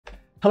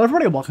Hello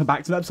everybody and welcome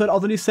back to an episode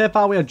of the new save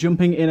file. We are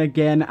jumping in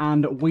again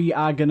and we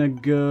are going to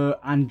go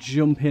and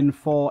jump in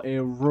for a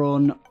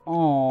run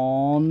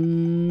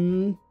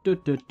on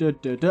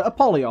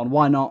Apollyon.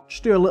 Why not?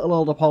 Just do a little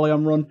old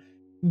Apollyon run,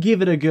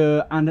 give it a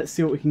go and let's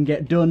see what we can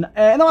get done.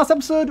 In the last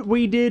episode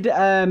we did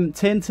not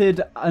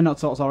tainted,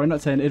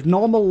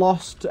 normal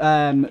lost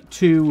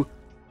to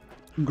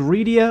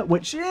greedier,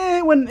 which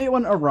it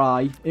went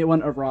awry. It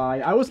went awry.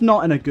 I was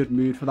not in a good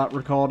mood for that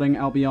recording,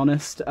 I'll be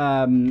honest.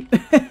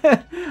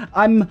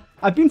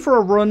 I've been for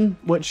a run,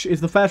 which is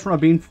the first run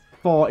I've been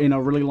for in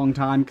a really long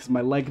time because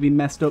my leg had been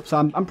messed up. So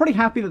I'm pretty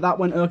happy that that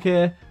went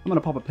okay. I'm gonna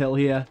pop a pill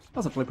here.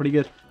 That's actually pretty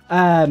good.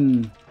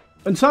 And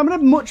so I'm in a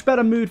much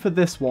better mood for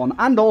this one,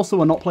 and also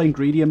we're not playing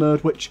greedier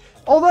mode, which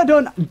although I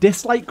don't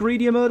dislike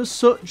greedier mode as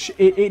such,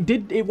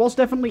 it was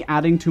definitely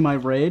adding to my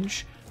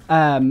rage.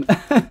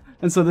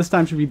 And so this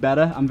time should be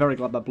better. I'm very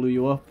glad that blew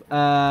you up.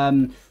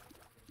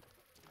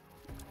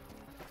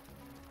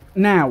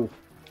 Now.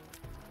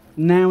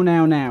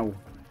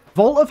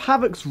 Vault of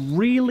Havoc's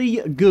really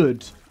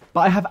good,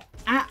 but I have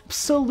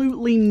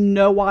absolutely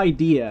no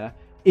idea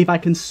if I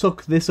can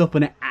suck this up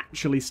and it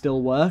actually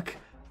still work.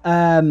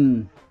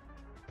 Let's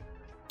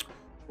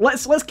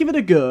give it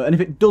a go, and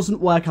if it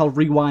doesn't work, I'll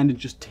rewind and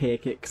just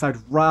take it, because I'd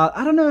rather...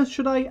 I don't know,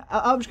 should I?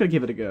 I'm just going to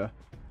give it a go.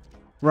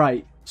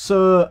 Right.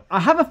 So, I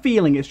have a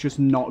feeling it's just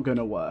not going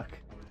to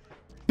work.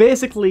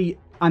 Basically,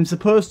 I'm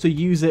supposed to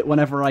use it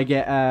whenever I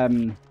get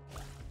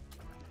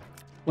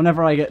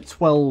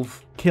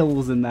 12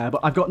 kills in there,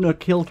 but I've got no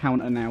kill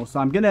counter now,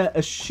 so I'm going to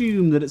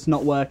assume that it's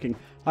not working.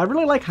 I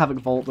really like Havoc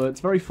Vault, though.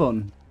 It's very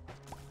fun.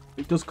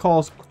 It does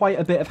cause quite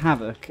a bit of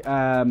havoc.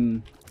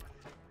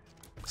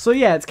 So,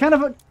 yeah, it's kind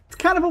of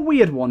a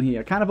weird one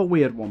here. I'm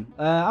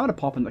going to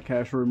pop in the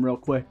cursor room real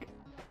quick.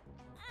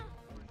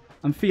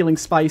 I'm feeling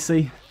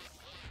spicy.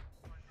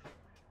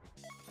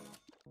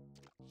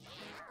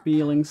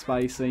 Feeling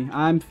spicy.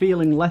 I'm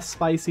feeling less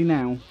spicy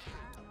now.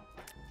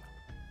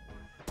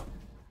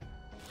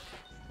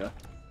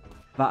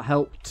 That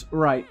helped.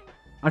 Right.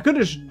 I could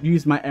have just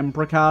used my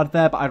Emperor card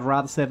there, but I'd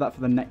rather save that for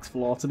the next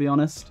floor, to be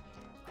honest.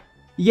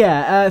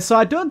 Yeah, so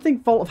I don't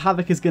think Vault of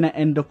Havoc is going to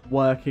end up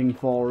working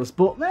for us,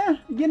 but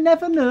you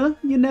never know.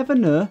 You never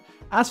know.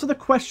 As for the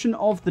question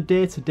of the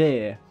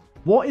day-to-day,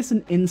 what is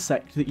an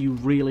insect that you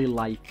really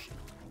like?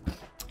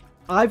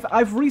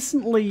 I've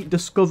recently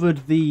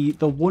discovered the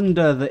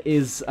wonder that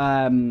is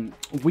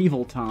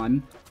Weevil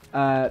Time.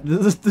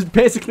 There's just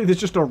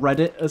a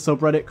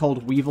subreddit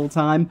called Weevil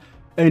Time,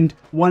 and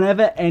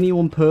whenever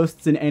anyone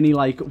posts in any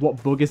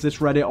what bug is this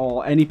Reddit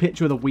or any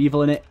picture with a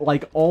weevil in it,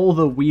 all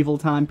the Weevil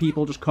Time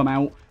people just come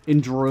out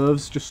in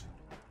droves, just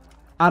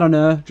I don't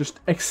know, just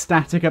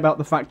ecstatic about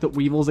the fact that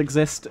weevils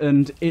exist,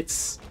 and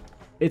it's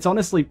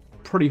honestly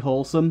pretty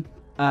wholesome.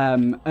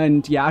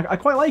 And yeah, I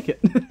quite like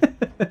it.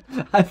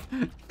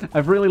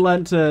 I've really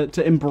learned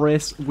to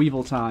embrace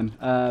Weevil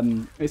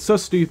Time. It's so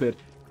stupid.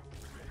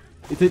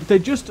 They're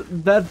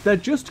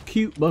just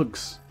cute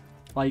bugs,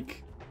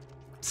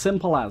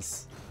 simple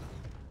as.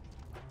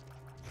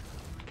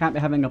 Can't be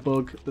having a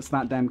bug that's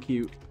that damn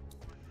cute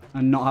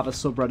and not have a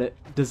subreddit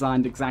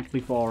designed exactly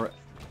for it.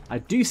 I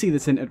do see the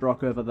tinted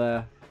rock over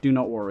there. Do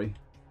not worry.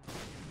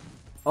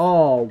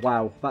 Oh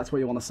wow, that's what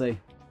you want to see.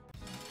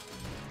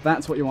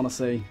 That's what you want to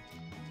see.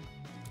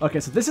 Okay,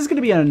 so this is going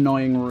to be an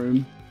annoying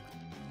room.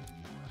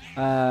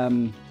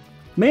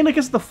 Mainly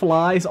because the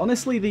flies.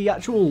 Honestly, the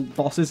actual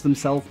bosses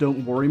themselves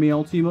don't worry me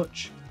all too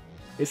much.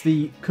 It's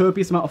the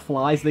copious amount of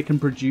flies they can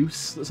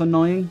produce that's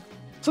annoying.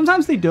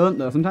 Sometimes they don't,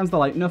 though. Sometimes they're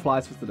like, no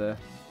flies for today.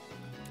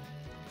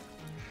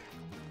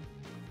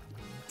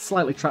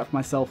 Slightly trapped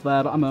myself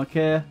there, but I'm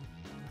okay.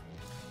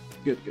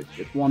 Good.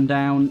 One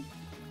down.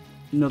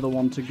 Another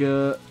one to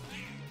go.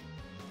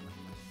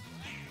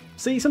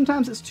 See,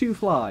 sometimes it's two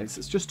flies.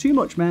 It's just too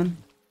much, man.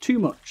 Too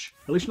much.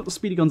 At least not the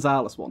Speedy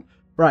Gonzales one.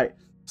 Right.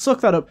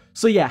 Suck that up.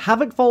 So yeah,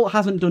 Havoc Vault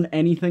hasn't done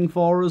anything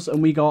for us,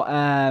 and we got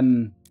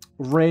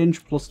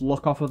range plus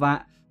luck off of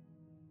that.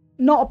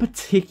 Not a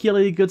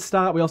particularly good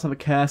start. We also have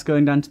a curse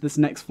going down to this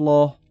next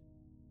floor.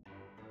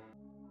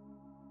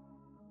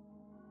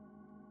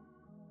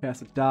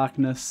 Curse of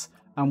Darkness.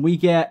 And we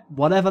get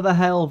whatever the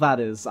hell that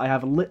is. I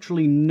have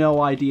literally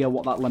no idea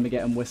what that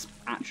Lemmigeddon Wisp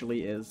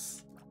actually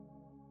is.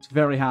 It's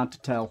very hard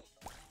to tell.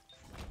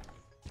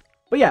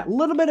 But yeah, a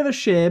little bit of a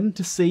shame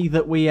to see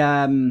that we're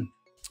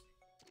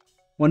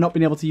not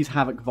being able to use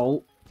Havoc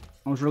Vault.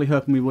 I was really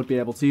hoping we would be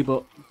able to,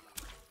 but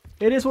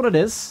it is what it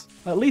is.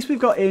 At least we've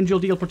got Angel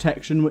Deal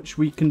Protection, which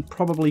we can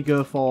probably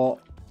go for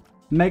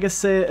Mega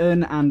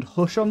Satan and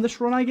Hush on this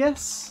run, I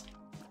guess.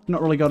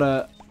 Not really got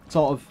a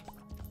sort of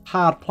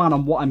hard plan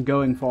on what I'm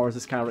going for as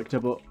this character,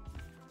 but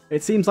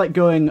it seems like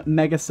going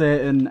Mega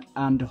Satan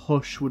and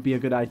Hush would be a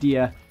good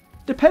idea.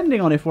 Depending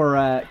on if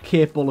we're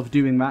capable of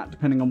doing that,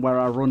 depending on where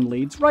our run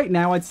leads. Right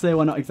now, I'd say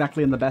we're not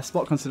exactly in the best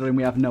spot, considering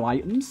we have no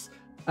items.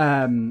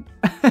 And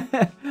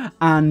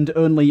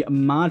only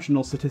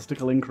marginal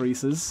statistical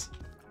increases.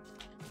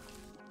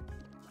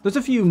 There's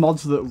a few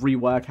mods that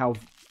rework how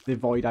the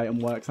void item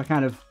works. I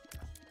kind of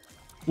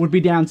would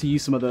be down to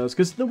use some of those,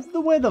 because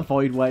the way the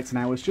Void works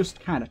now is just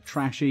kind of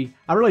trashy.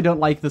 I really don't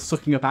like the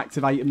sucking up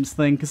active items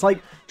thing, because,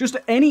 like, just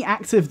any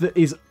active that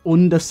is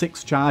under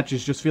 6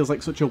 charges just feels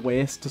like such a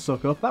waste to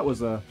suck up. That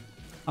was a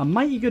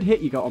mighty good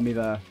hit you got on me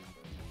there.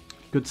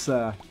 Good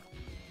sir.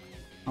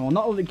 I will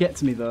not let it get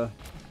to me, though.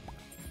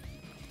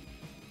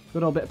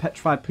 Good old bit of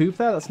petrified poop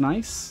there, that's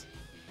nice.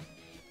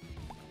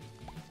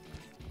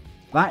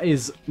 That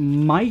is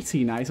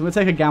mighty nice. I'm going to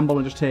take a gamble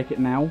and just take it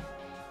now.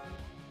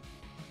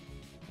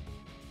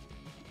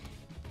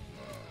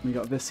 We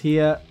got this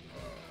here.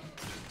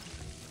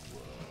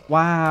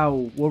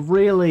 Wow, we're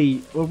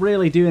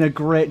really doing a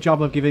great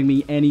job of giving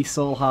me any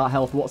soul heart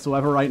health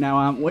whatsoever right now,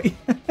 aren't we?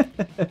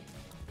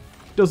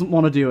 Doesn't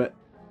want to do it.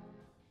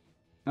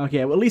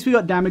 Okay, well at least we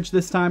got damage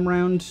this time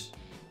round.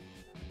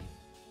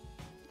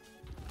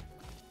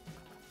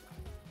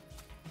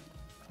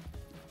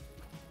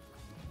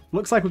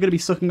 Looks like we're going to be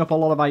sucking up a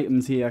lot of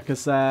items here,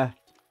 because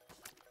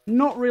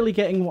not really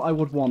getting what I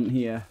would want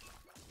here.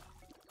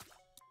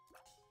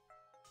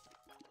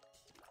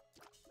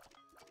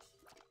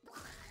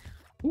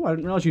 Oh, I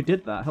didn't realize you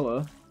did that.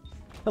 Hello.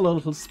 Hello,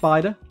 little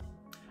spider.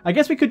 I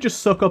guess we could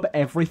just suck up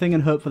everything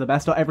and hope for the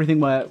best, or everything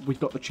where we've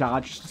got the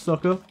charge to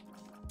suck up.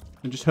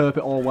 And just hope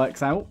it all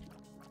works out.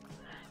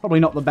 Probably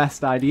not the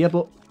best idea,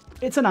 but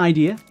it's an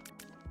idea.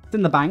 It's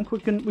in the bank. We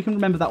can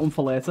remember that one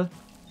for later.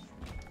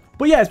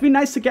 But yeah, it's been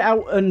nice to get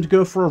out and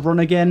go for a run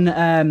again.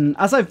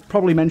 As I've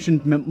probably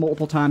mentioned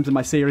multiple times in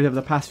my series over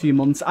the past few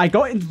months, I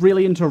got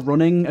really into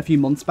running a few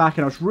months back,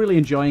 and I was really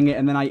enjoying it,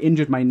 and then I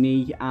injured my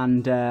knee,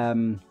 and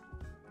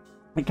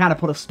it kind of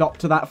put a stop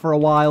to that for a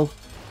while.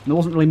 And there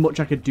wasn't really much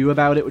I could do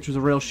about it, which was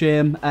a real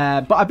shame.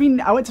 But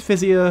I went to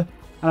physio,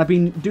 and I've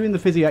been doing the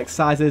physio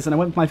exercises, and I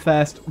went for my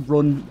first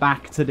run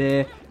back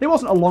today. It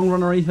wasn't a long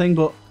run or anything,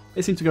 but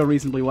it seemed to go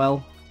reasonably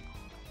well.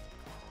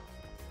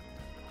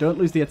 Don't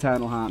lose the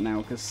Eternal Heart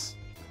now, because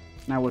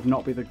now would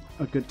not be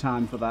a good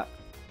time for that.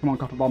 Come on,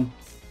 Copper Bomb.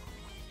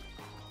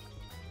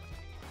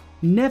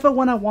 Never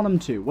when I want them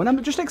to. When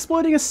I'm just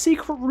exploiting a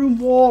secret room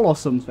wall or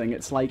something,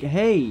 it's like,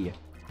 hey,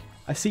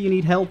 I see you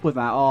need help with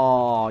that.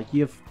 Oh,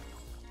 you've...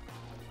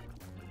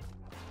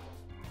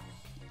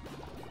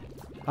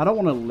 I don't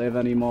want to live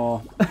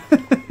anymore.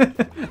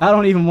 I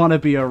don't even want to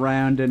be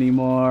around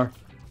anymore.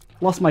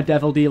 Lost my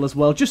Devil Deal as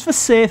well, just for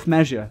safe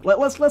measure.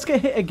 Let's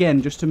get hit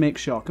again, just to make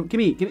sure. Come, give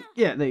me.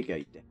 Yeah, there you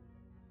go.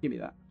 Give me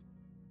that.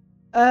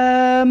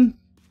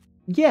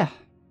 Yeah.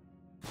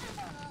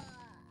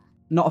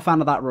 Not a fan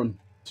of that run.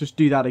 Let's just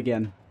do that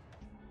again.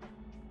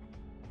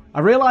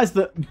 I realise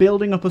that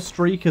building up a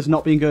streak has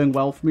not been going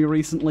well for me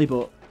recently,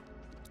 but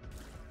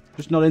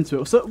just not into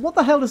it. So what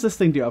the hell does this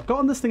thing do? I've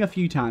gotten this thing a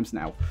few times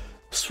now.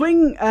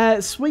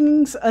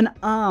 Swings an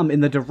arm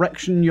in the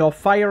direction you're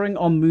firing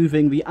or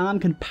moving. The arm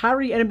can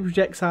parry enemy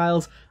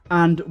projectiles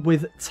and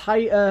with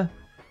tighter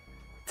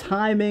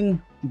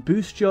timing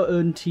boost your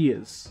own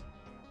tears.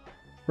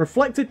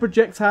 Reflected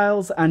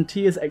projectiles and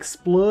tears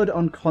explode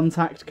on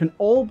contact can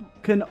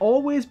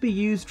always be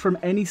used from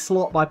any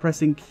slot by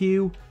pressing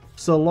Q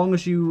so long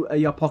as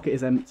your pocket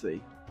is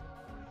empty.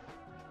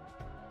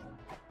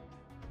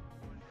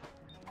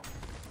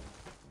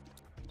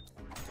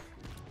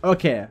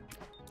 Okay.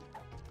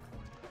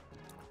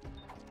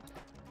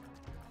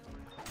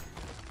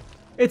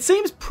 It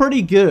seems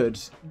pretty good.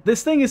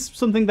 This thing is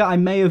something that I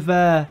may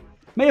have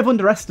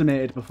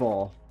underestimated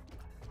before.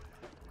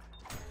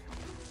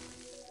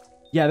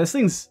 Yeah, this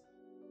thing's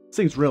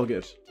real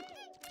good.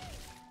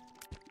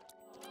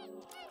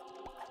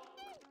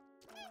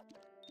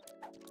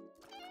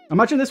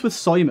 Imagine this with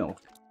soy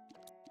milk.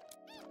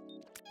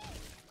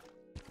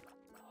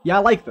 Yeah, I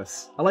like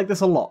this. I like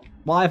this a lot.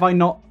 Why have I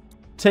not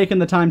taken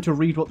the time to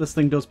read what this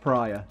thing does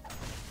prior?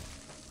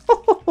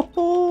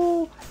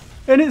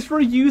 And it's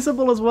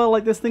reusable as well,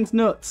 like this thing's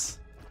nuts.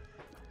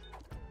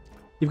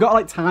 You've got to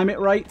like time it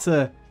right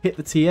to hit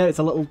the tier. It's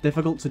a little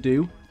difficult to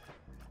do.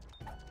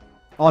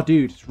 Oh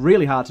dude, it's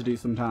really hard to do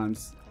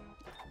sometimes.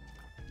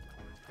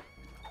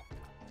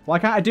 Why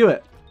can't I do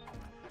it?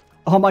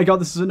 Oh my god,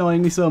 this is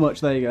annoying me so much.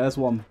 There you go, there's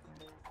one.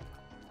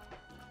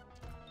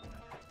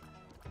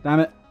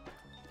 Damn it.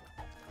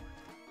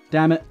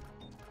 Damn it.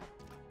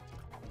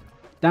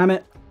 Damn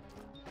it.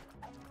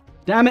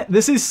 Damn it,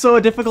 this is so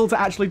difficult to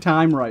actually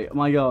time right. Oh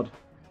my god.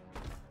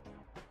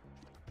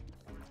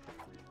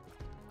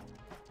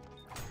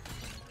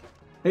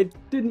 It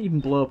didn't even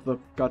blow up the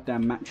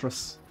goddamn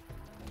mattress.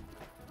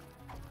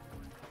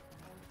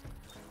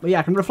 But yeah,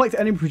 I can reflect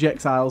enemy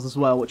projectiles as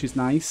well, which is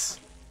nice.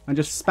 And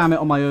just spam it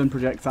on my own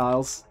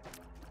projectiles.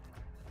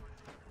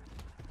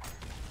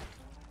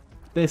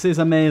 This is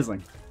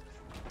amazing.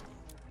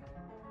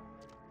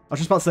 I was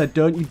just about to say,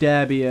 don't you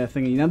dare be a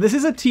thingy. Now, this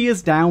is a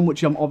tears down,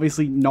 which I'm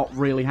obviously not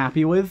really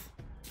happy with.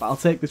 But I'll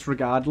take this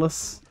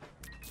regardless.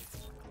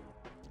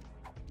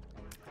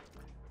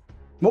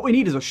 What we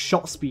need is a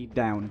shot speed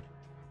down.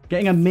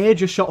 Getting a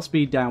major shot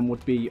speed down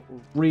would be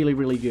really,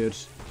 really good.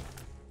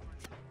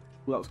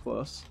 Well, that was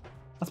close.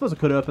 I suppose I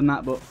could open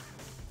that, but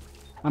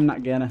I'm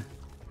not gonna.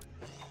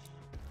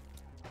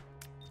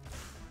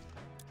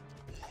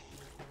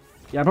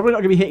 Yeah, I'm probably not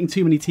going to be hitting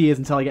too many tiers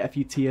until I get a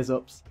few tiers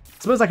up.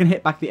 Suppose I can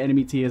hit back the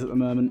enemy tiers at the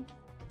moment.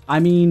 I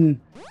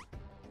mean...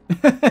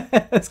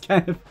 that's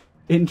kind of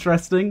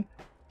interesting.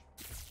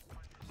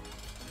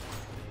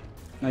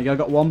 There you go,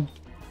 got one.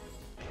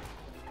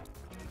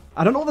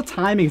 I don't know what the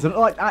timing is. I don't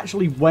know, like,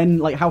 actually when,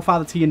 like, how far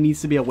the tier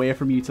needs to be away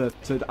from you to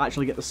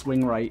actually get the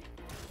swing right.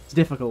 It's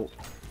difficult.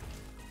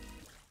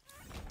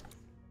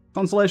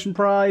 Consolation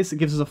prize. It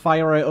gives us a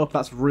fire rate up.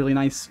 That's really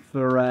nice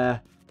for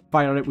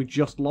fire rate we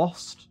just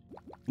lost.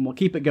 And we'll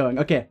keep it going.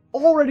 Okay,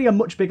 already a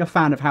much bigger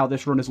fan of how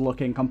this run is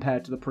looking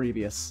compared to the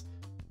previous.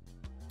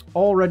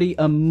 Already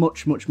a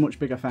much, much, much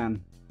bigger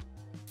fan.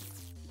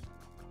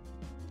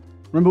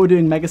 Remember, we're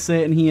doing Mega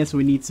Satan here, so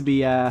we need to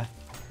be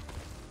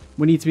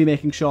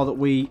making sure that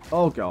we,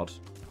 oh god,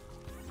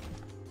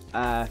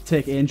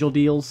 take angel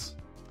deals.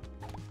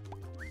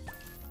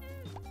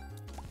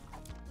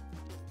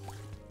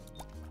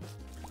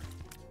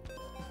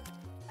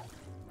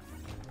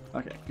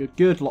 Okay, good,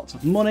 good. Lots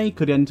of money.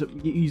 Could end up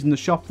using the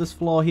shop this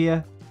floor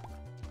here.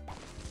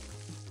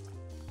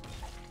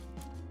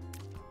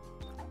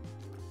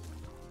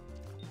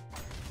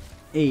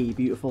 Hey,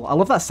 beautiful. I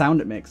love that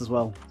sound it makes as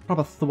well.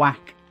 Proper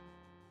thwack.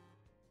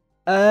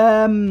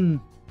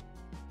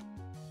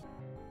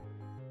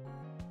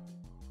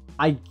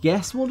 I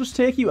guess we'll just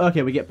take you.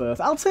 Okay, we get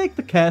both. I'll take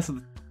the curse of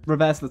the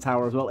reverse of the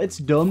tower as well. It's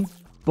dumb,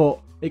 but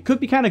it could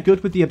be kind of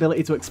good with the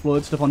ability to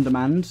explode stuff on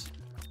demand.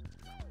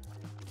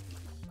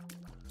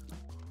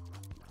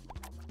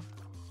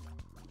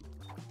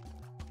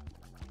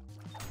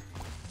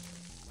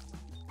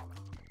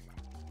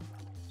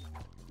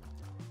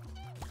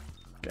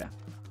 Okay.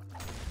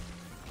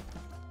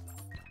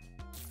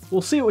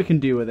 We'll see what we can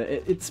do with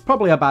it. It's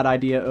probably a bad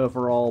idea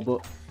overall,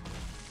 but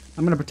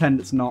I'm going to pretend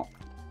it's not.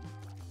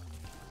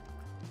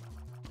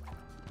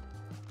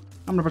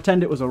 I'm going to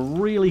pretend it was a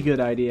really good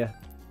idea.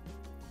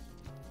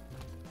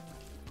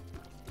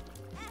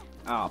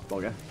 Ah, oh,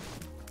 bugger.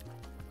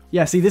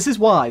 Yeah, see, this is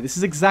why. This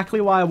is exactly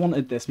why I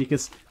wanted this,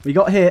 because we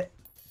got hit,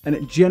 and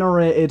it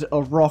generated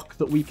a rock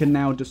that we can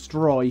now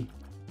destroy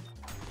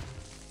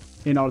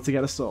in order to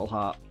get a soul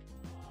heart.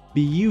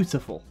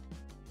 Beautiful.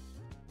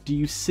 Do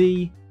you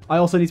see? I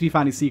also need to be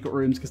finding secret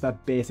rooms, because they're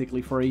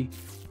basically free.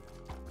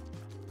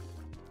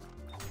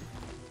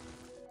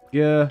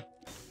 Yeah.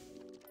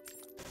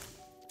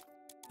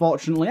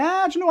 Fortunately, do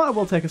you know what? I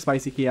will take a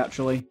spicy key,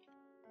 actually.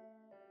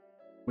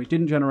 We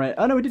didn't generate...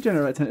 Oh, no, we did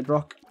generate a tinted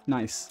rock.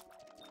 Nice.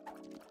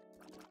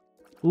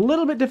 A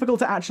little bit difficult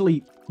to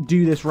actually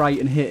do this right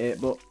and hit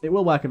it, but it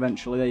will work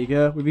eventually. There you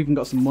go. We've even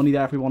got some money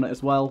there if we want it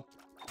as well.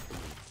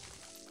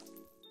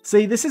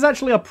 See, this is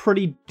actually a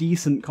pretty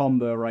decent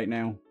combo right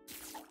now.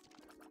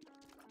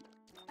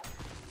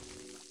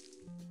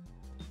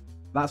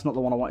 That's not the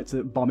one I wanted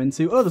to bomb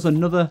into. Oh, there's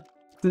another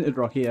tinted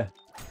rock here.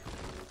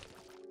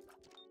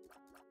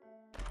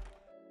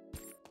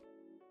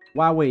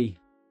 Wowee.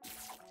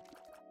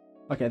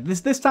 Okay,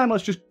 this time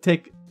let's just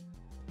take...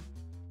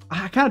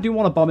 I kind of do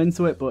want to bomb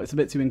into it, but it's a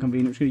bit too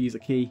inconvenient. I'm just going to use a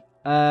key.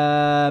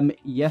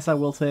 Yes, I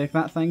will take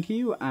that, thank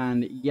you.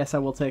 And yes, I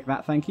will take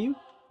that, thank you.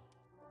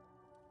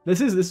 This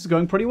is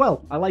going pretty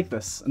well. I like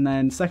this. And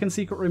then second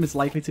secret room is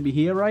likely to be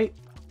here, right?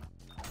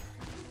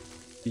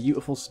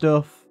 Beautiful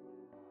stuff.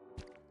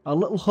 A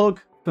little hug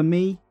for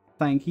me.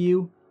 Thank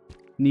you.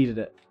 Needed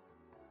it.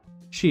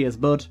 Cheers,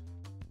 bud.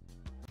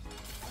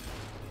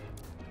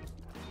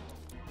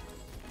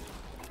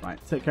 Right,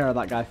 take care of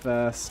that guy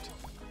first.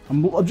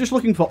 I'm just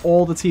looking for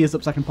all the tears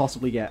ups I can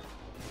possibly get.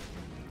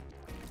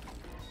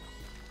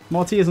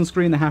 More tears on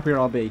screen, the happier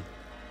I'll be.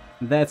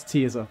 And there's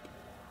tears up.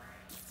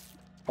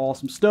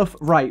 Awesome stuff.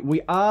 Right,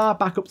 we are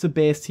back up to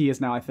base tiers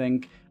now, I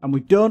think. And we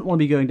don't want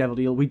to be going Devil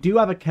Deal. We do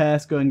have a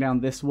curse going down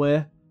this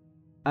way.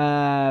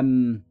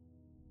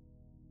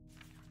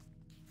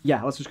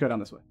 Yeah, let's just go down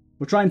this way.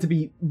 We're trying to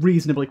be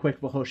reasonably quick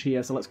for Hush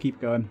here, so let's keep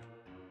going.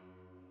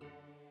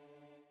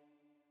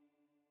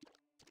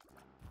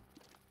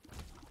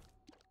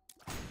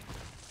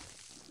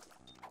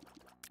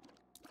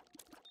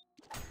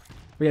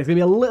 But yeah, it's going to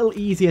be a little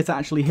easier to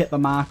actually hit the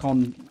mark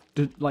on,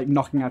 like,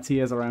 knocking our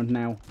tiers around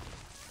now.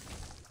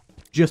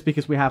 Just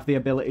because we have the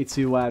ability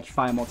to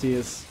fire more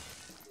tiers.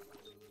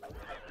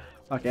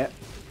 Okay.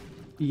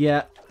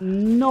 Yeah,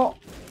 not...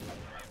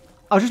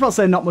 I was just about to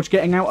say not much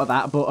getting out of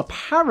that, but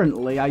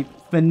apparently I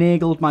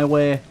finagled my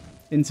way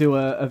into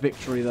a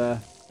victory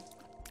there.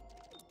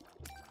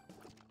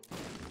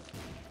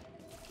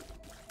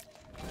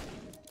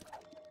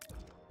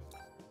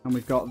 And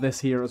we've got this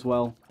here as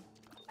well.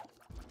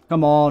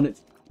 Come on,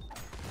 it's...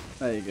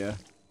 There you go.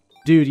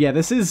 Dude, yeah,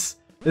 this is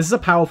a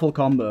powerful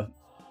combo.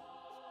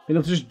 Being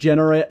able to just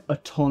generate a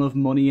ton of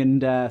money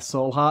and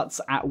soul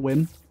hearts at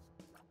whim.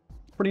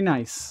 Pretty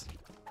nice.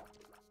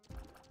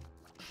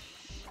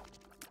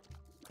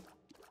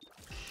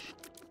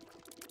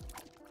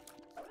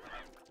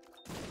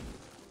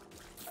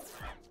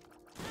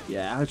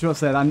 Yeah, I was just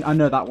saying, I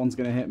know that one's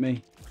going to hit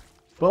me.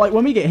 But like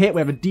when we get hit,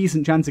 we have a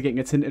decent chance of getting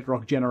a tinted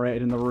rock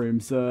generated in the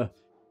room, so...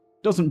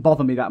 Doesn't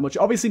bother me that much.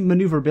 Obviously,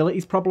 maneuverability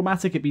is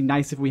problematic. It'd be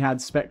nice if we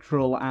had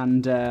Spectral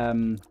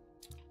and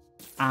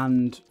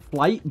and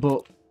flight,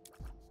 but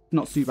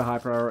not super high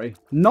priority.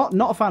 Not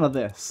a fan of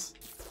this.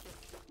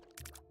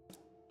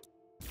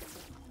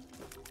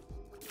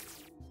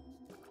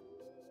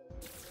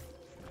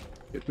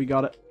 Good, we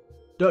got it.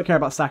 Don't care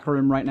about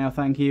Saccharum right now,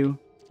 thank you.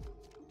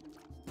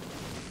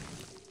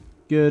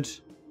 Good.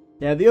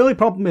 Yeah, the only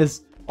problem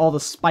is all the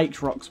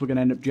spiked rocks we're going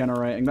to end up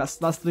generating. That's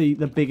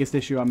the biggest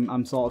issue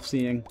I'm sort of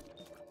seeing.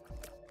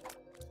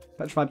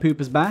 Petrified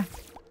Poop is back.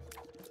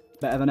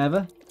 Better than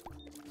ever.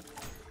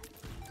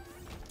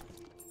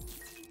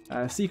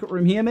 Secret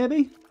room here,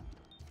 maybe?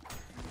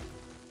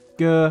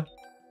 Go.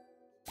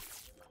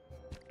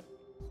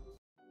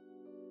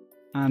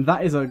 And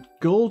that is a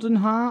golden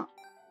heart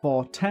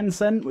for 10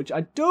 cents, which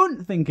I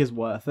don't think is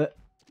worth it.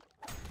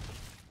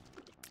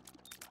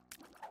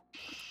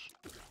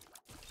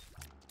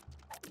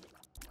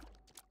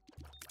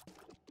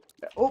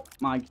 Oh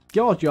my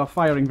god, you're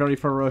firing very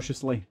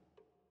ferociously.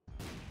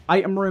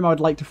 Item room, I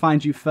would like to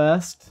find you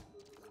first.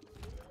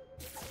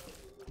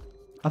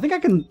 I think I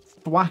can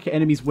whack at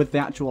enemies with the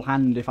actual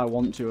hand if I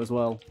want to as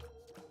well.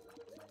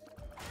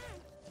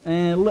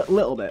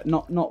 Little bit,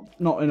 not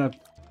in a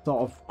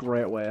sort of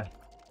great way.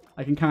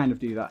 I can kind of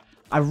do that.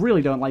 I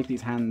really don't like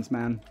these hands,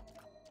 man.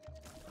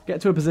 Get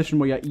to a position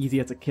where you're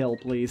easier to kill,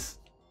 please.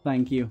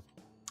 Thank you.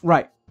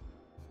 Right.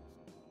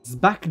 It's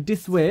back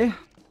this way.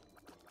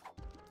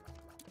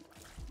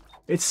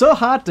 It's so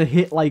hard to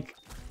hit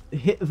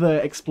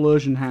the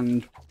explosion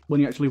hand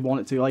when you actually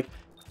want it to. Like,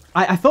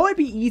 I thought it'd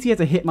be easier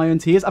to hit my own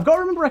tears. I've got to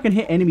remember I can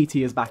hit enemy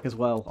tears back as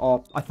well.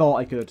 Or I thought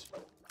I could.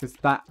 Because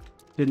that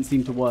didn't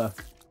seem to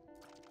work.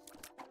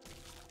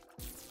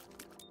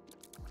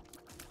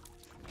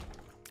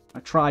 I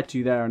tried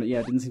to there and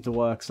yeah, it didn't seem to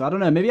work. So I don't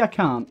know, maybe I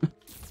can't.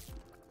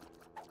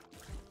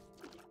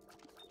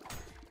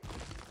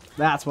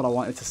 That's what I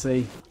wanted to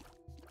see.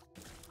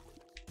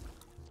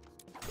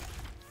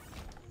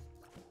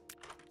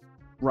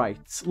 Right,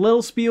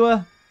 Lil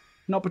Spewer,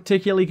 not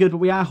particularly good, but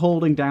we are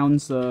holding down,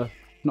 so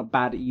not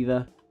bad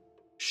either.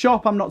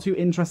 Shop, I'm not too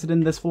interested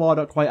in this floor. I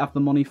don't quite have the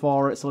money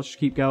for it, so let's just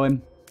keep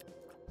going.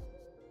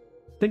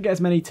 Didn't get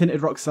as many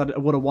tinted rocks as I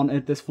would have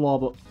wanted this floor,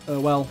 but oh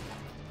well.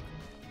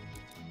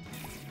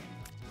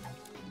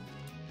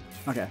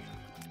 Okay.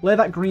 Lay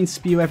that green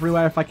spew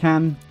everywhere if I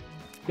can.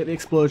 Get the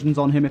explosions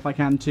on him if I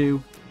can too.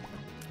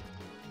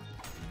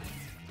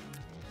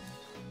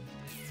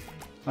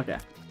 Okay.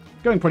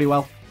 Going pretty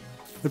well.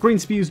 The green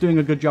spew's doing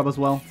a good job as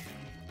well.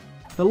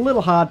 It's a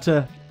little hard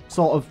to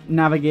sort of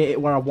navigate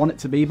it where I want it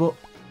to be, but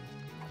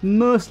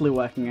mostly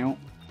working out.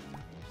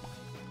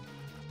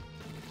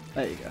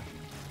 There you go.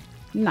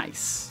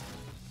 Nice.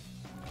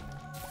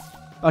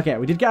 Okay,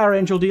 we did get our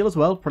angel deal as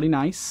well. Pretty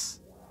nice.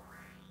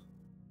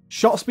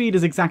 Shot speed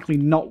is exactly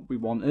not what we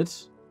wanted.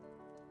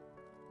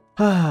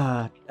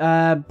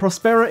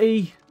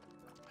 Prosperity.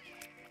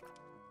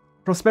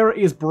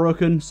 Prosperity is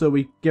broken, so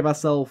we give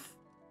ourselves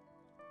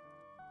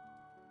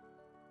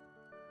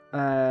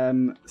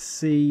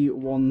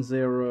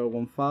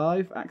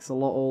C1015,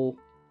 Axolotl,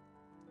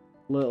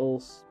 Little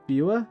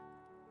Spewer.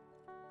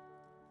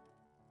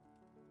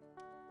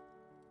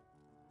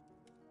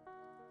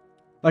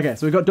 Okay,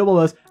 so we've got double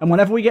those, and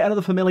whenever we get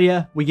another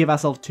familiar, we give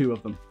ourselves 2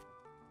 of them.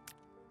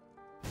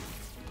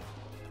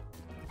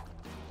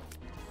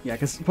 Yeah,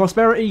 because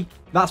Prosperity,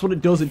 that's what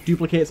it does, it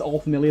duplicates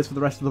all familiars for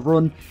the rest of the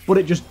run, but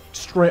it just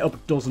straight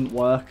up doesn't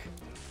work.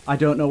 I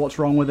don't know what's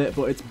wrong with it,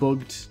 but it's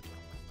bugged.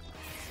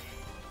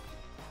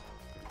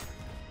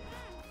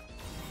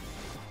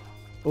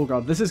 Oh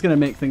god, this is going to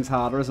make things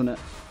harder, isn't it?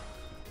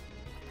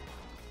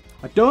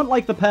 I don't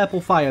like the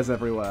purple fires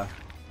everywhere.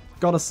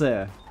 Gotta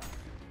say.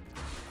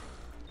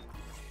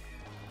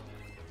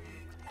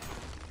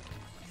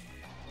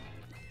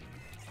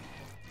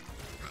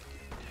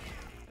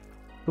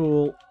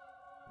 Cool.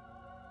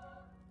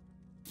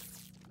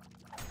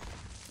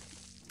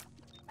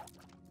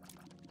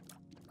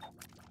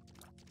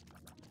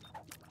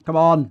 Come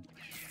on.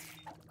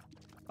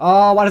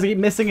 Oh, why does it keep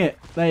missing it?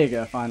 There you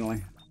go,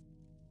 finally.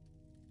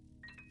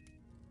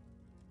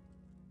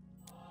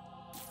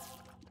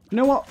 You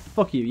know what?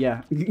 Fuck you,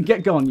 yeah.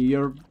 Get gone,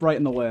 you're right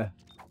in the way.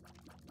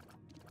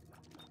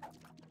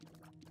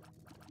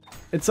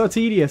 It's so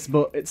tedious,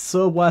 but it's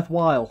so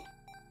worthwhile.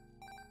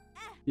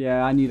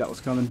 Yeah, I knew that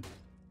was coming.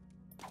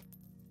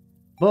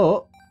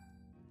 But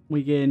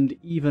we gained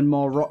even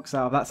more rocks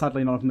out of that.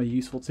 Sadly, none of them are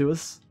useful to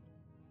us.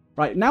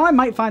 Right, now I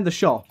might find the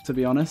shop, to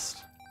be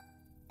honest.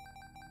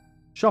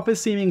 Shop is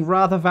seeming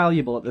rather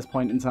valuable at this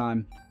point in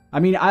time.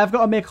 I mean, I've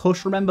got to make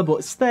Hush, remember, but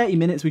it's 30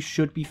 minutes. We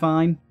should be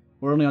fine.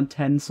 We're only on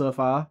 10 so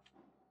far.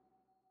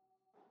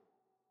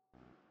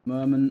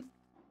 Moment.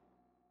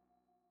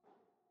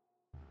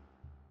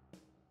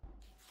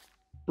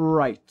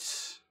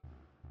 Right.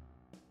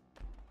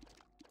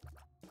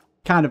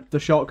 Kind of the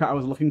shortcut I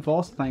was looking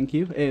for, so thank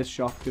you. Here's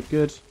shop. Good,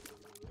 good.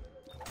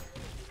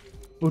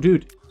 Oh,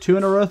 dude. 2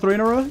 in a row? 3 in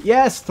a row?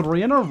 Yes,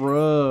 3 in a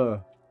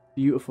row.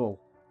 Beautiful.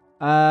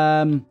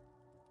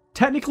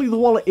 Technically, the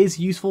wallet is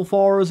useful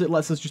for us. It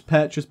lets us just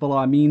purchase below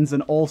our means,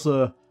 and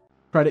also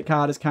credit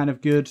card is kind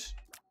of good.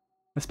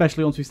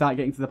 Especially once we start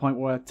getting to the point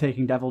where we're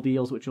taking devil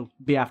deals, which will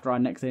be after our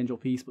next angel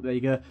piece, but there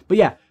you go. But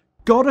yeah,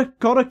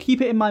 gotta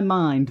keep it in my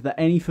mind that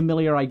any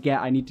familiar I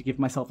get, I need to give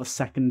myself a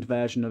second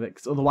version of it,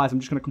 because otherwise I'm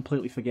just going to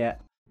completely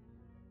forget.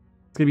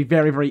 It's going to be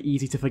very, very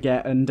easy to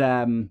forget, and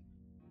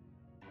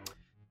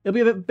it'll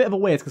be a bit of a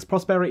waste, because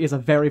prosperity is a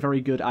very, very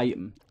good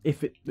item,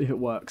 if it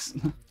works.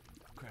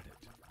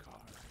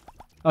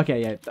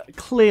 Okay, yeah, that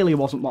clearly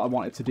wasn't what I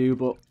wanted to do,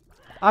 but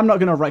I'm not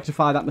going to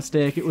rectify that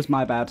mistake. It was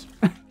my bad.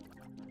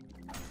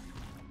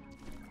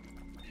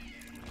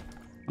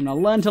 I'm going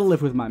to learn to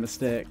live with my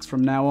mistakes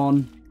from now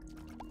on.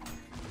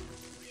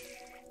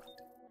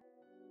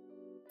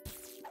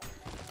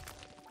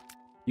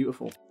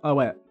 Beautiful. Oh,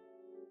 wait.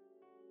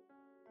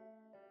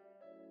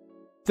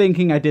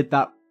 Thinking I did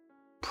that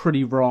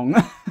pretty wrong.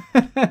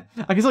 I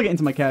can still get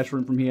into my cash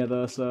room from here,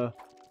 though, so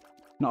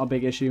not a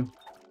big issue.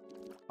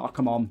 Oh,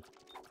 come on.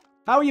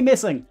 How are you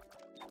missing?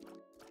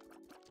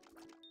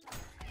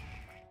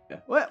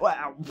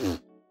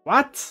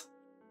 What?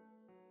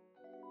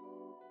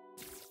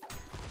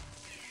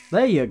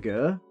 There you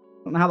go.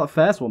 I don't know how that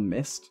first one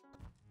missed.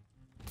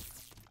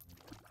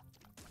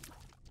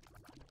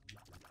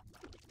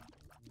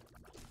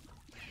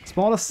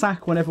 Spawn a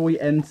sack whenever we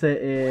enter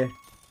a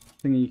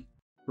thingy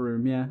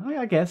room, yeah. Oh,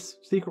 yeah, I guess.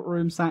 Secret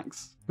room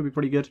sacks could be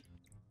pretty good.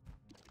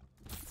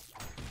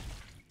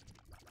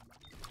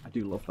 I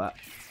do love that.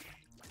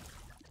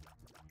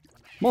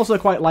 I'm also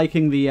quite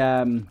liking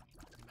the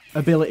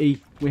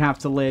ability we have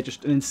to lay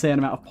just an insane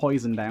amount of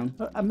poison down.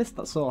 I missed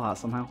that soul heart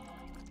somehow.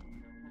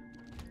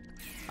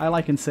 I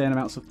like insane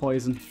amounts of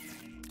poison.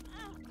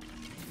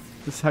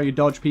 This is how you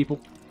dodge people.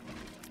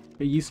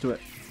 Get used to it.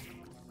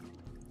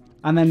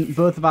 And then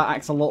both of our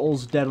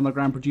axolotls dead on the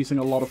ground producing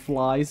a lot of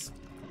flies.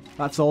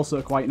 That's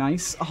also quite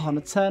nice. Oh, an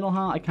eternal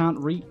heart I can't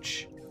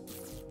reach.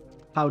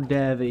 How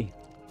dare they.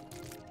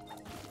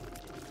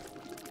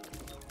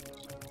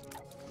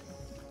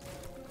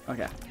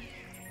 Okay.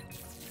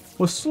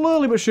 We're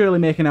slowly but surely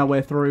making our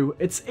way through.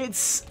 It's an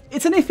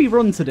iffy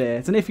run today.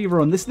 It's an iffy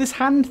run. This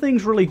hand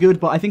thing's really good,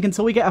 but I think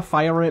until we get a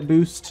fire rate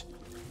boost,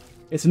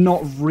 it's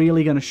not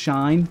really going to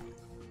shine.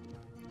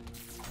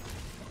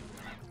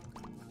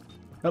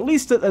 At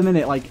least at the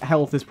minute, like,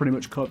 health is pretty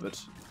much covered.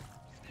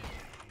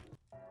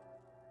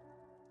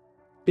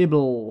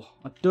 Bibble.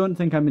 I don't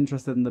think I'm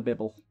interested in the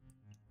bibble.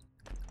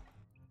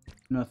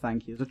 No,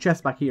 thank you. There's a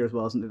chest back here as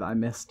well, isn't there, that I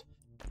missed?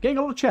 Getting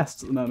a lot of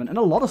chests at the moment, and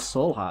a lot of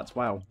soul hearts.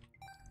 Wow.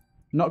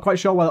 Not quite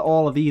sure where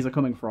all of these are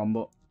coming from,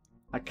 but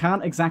I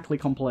can't exactly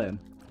complain.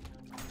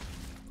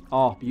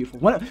 Oh, beautiful.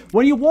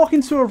 When you walk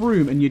into a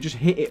room and you just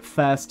hit it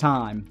first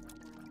time,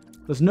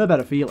 there's no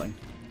better feeling.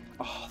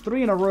 Oh,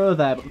 3 in a row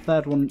there, but the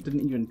third one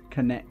didn't even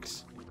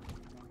connect.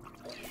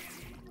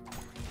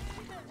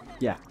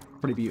 Yeah,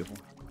 pretty beautiful.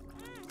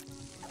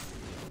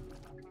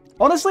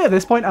 Honestly, at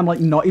this point, I'm like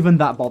not even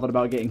that bothered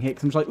about getting hit,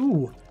 'cause I'm just like,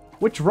 ooh,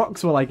 which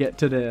rocks will I get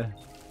today?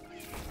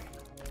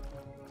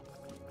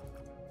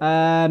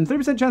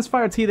 3% chance to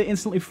fire a T that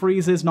instantly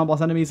freezes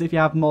non-boss enemies if you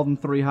have more than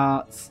 3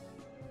 hearts.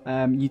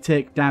 You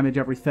take damage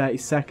every 30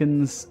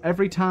 seconds.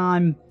 Every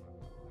time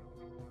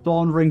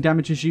Thorn Ring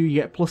damages you,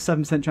 you get plus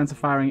 7% chance of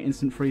firing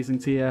instant freezing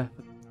tier.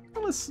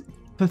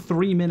 For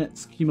 3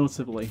 minutes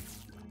cumulatively.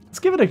 Let's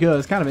give it a go.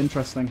 It's kind of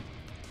interesting.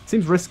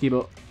 Seems risky,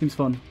 but seems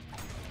fun.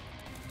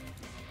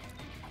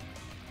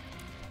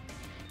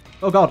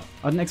 Oh god,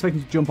 I didn't expect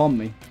him to jump on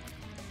me.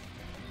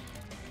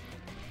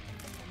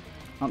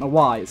 I don't know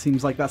why, it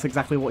seems like that's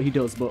exactly what he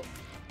does, but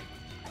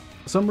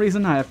for some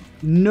reason I have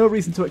no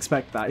reason to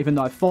expect that, even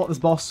though I've fought this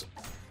boss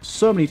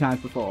so many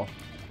times before.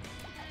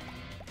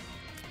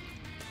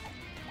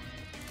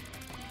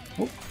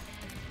 Oh.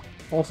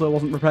 Also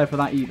wasn't prepared for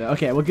that either.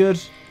 Okay, we're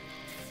good.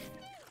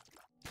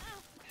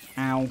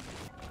 Ow.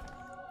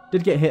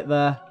 Did get hit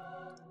there.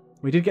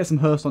 We did get some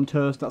Hearst on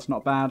Toast, that's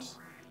not bad.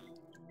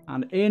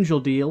 And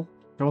Angel Deal,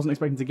 which I wasn't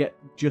expecting to get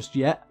just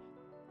yet.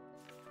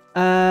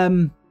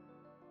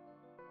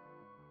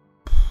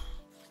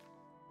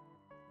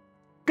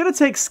 Gonna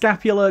take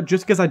Scapula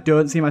just because I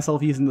don't see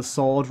myself using the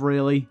sword,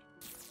 really.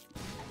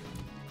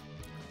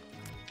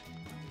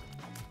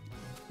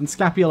 And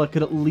Scapula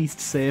could at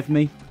least save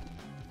me.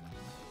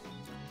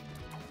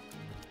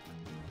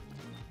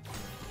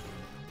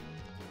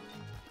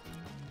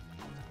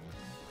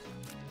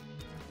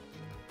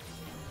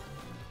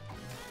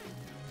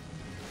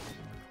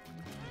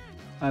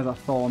 There's a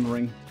Thorn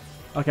Ring.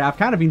 Okay, I've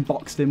kind of been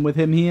boxed in with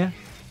him here.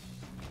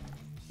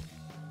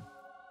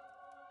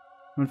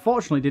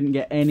 Unfortunately, didn't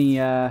get any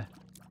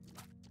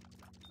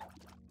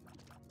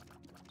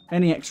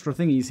extra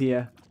thingies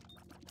here.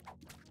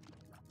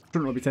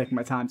 Shouldn't really be taking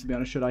my time, to be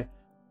honest, should I?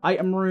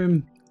 Item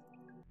room.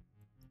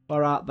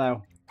 Where art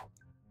thou?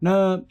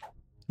 No,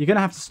 you're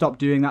gonna have to stop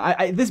doing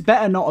that. This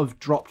better not have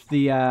dropped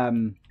the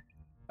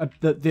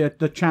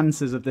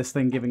chances of this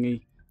thing giving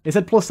me. It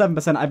said plus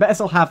 7%. I better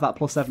still have that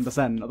plus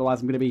 7%. Otherwise,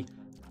 I'm gonna be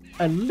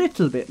a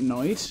little bit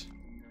annoyed.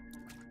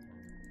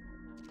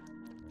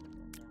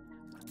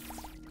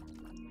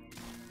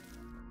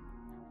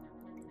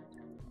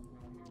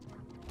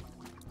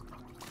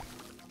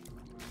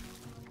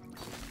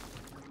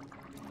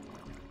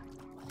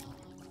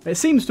 It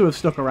seems to have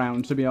stuck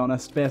around, to be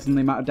honest, based on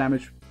the amount of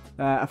damage,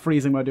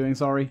 freezing we're doing,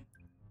 sorry.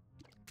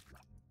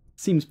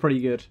 Seems pretty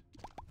good.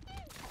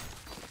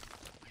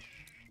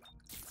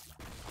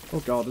 Oh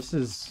god, this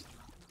is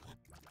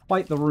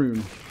quite the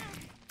room.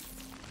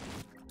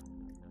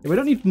 Yeah, we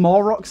don't need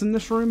more rocks in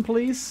this room,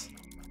 please.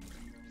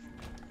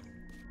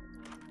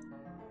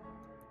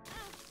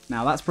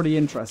 Now, that's pretty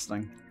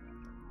interesting.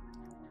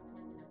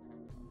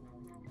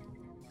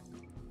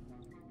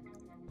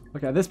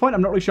 Okay, at this point,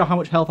 I'm not really sure how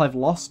much health I've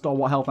lost or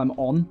what health I'm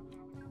on.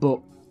 But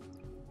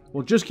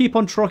we'll just keep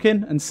on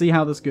trucking and see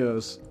how this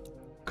goes.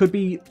 Could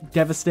be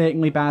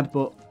devastatingly bad,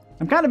 but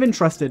I'm kind of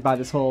interested by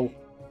this whole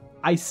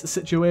ice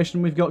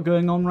situation we've got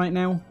going on right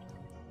now.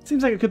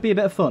 Seems like it could be a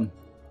bit of fun.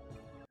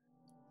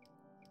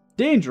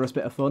 Dangerous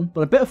bit of fun,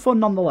 but a bit of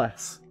fun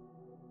nonetheless.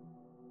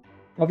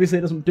 Obviously,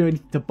 it doesn't do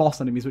anything to boss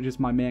enemies, which is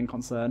my main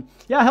concern.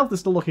 Yeah, health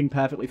is still looking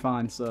perfectly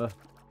fine, so...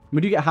 We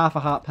do get half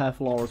a heart per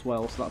floor as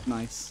well, so that's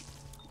nice.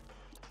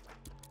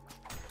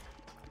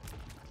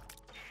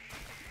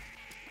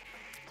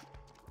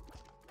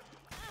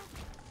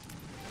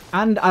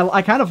 And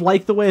I kind of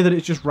like the way that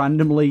it's just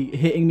randomly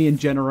hitting me and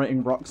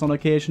generating rocks on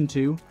occasion,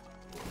 too.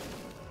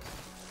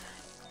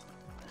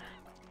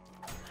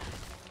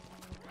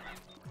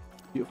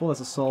 Beautiful,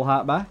 there's a soul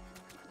heart back.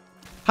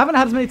 Haven't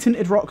had as many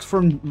tinted rocks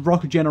from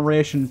rock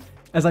generation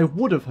as I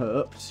would have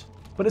hoped,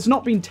 but it's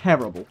not been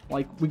terrible.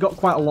 Like, we got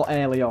quite a lot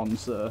early on,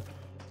 so...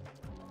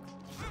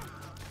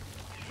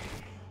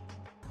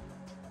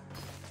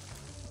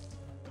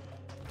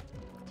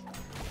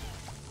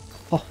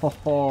 Ho ho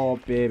ho,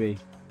 baby.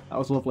 That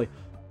was lovely.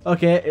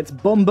 Okay, it's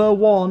Bumbo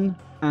 1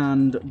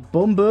 and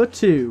Bumbo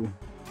 2.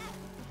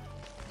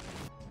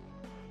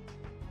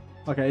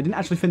 Okay, I didn't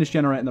actually finish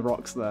generating the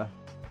rocks there.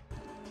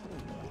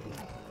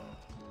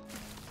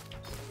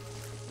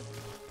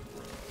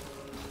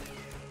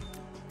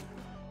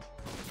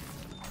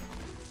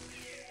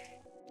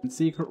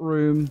 Secret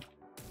room.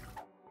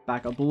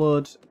 Bag of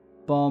blood.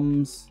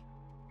 Bombs.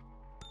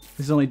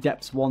 This is only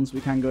depths 1, so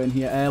we can go in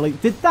here early.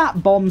 Did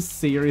that bomb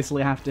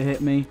seriously have to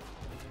hit me?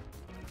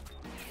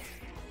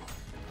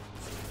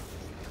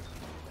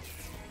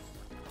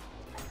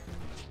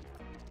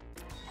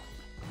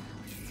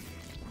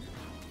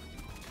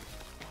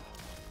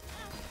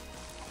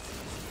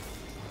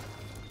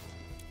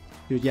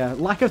 Dude, yeah,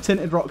 lack of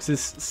tinted rocks is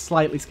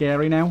slightly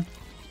scary now.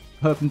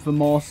 Hoping for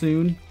more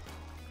soon.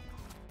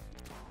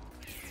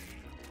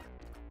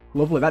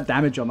 Lovely, that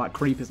damage on that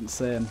creep is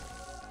insane.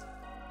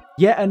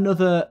 Yet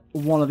another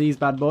one of these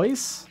bad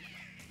boys.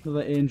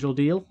 Another angel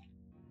deal.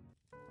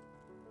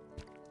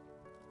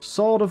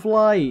 Sword of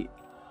Light.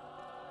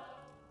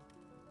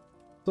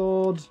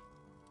 Sword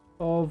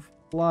of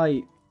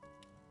Light.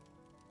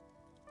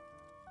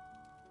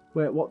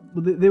 Wait, what?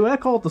 They were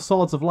called the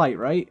Swords of Light,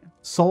 right?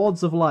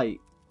 Swords of Light.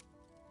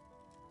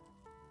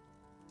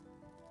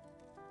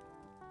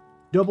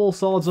 Double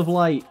Swords of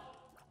Light.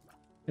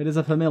 It is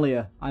a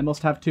familiar. I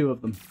must have 2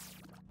 of them.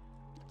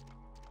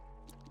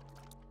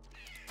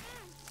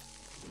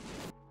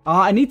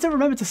 I need to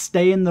remember to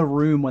stay in the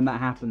room when that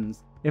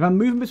happens. If I'm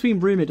moving between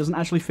room, it doesn't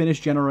actually finish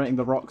generating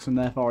the rocks and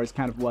therefore it's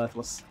kind of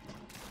worthless.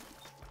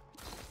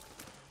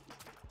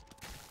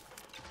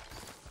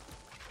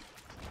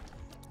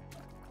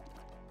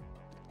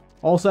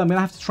 Also, I'm going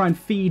to have to try and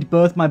feed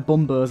both my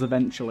Bumbos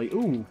eventually.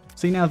 Ooh,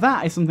 see now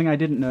that is something I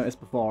didn't notice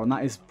before and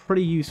that is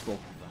pretty useful.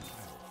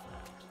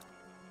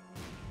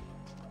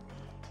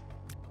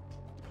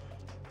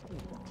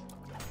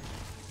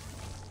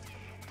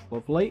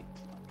 Lovely.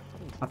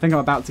 I think I'm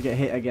about to get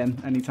hit again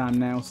anytime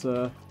now,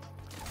 so...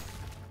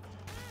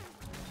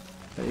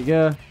 There you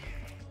go.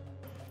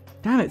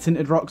 Damn it,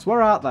 Tinted Rocks,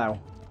 where art thou?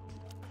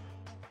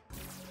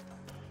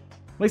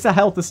 At least our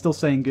health is still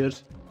staying good.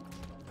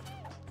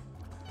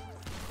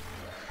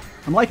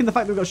 I'm liking the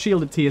fact that we've got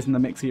Shielded Tears in the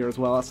mix here as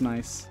well, that's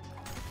nice.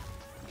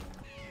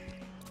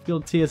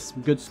 Shielded Tears is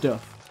some good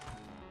stuff.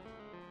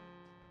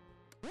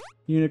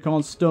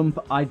 Unicorn Stump,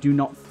 I do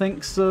not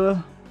think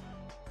so.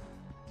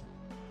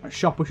 A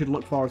shop we should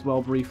look for as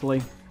well,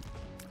 briefly.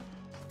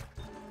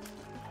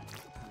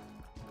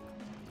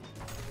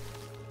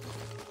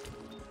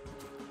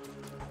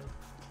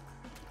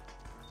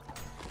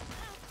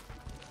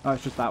 Oh,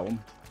 it's just that one.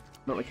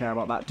 Don't really care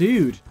about that.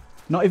 Dude,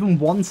 not even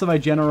once have I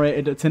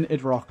generated a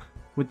Tinted Rock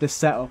with this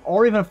setup,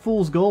 or even a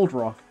Fool's Gold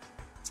Rock.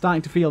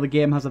 Starting to feel the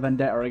game has a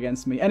vendetta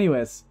against me.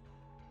 Anyways,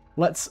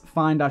 let's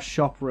find our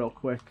shop real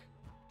quick.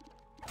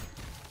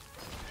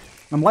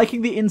 I'm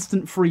liking the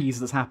instant freeze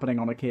that's happening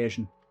on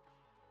occasion.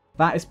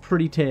 That is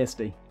pretty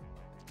tasty.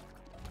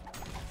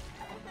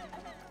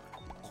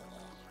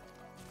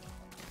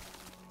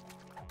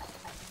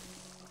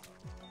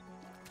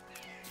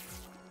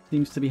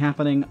 Seems to be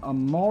happening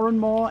more and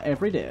more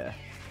every day.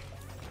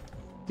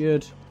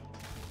 Good.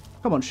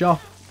 Come on,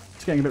 shop.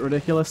 It's getting a bit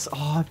ridiculous. Oh,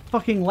 I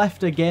fucking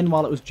left again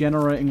while it was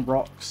generating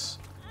rocks.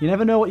 You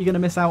never know what you're going to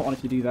miss out on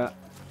if you do that.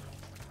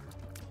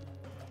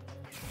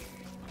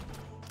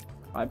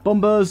 Alright,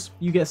 Bumbos,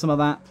 you get some of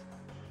that.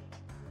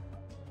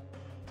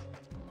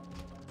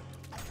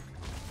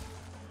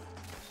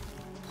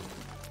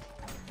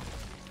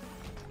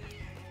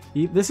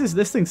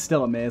 This thing's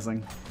still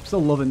amazing. I'm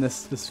still loving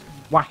this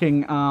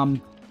whacking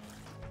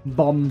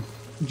bomb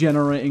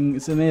generating.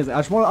 It's amazing.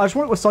 I just want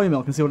it with soy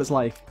milk and see what it's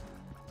like.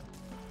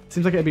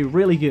 Seems like it'd be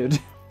really good.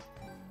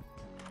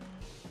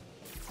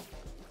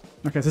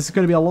 Okay, so this is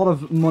going to be a lot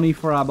of money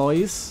for our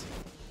boys.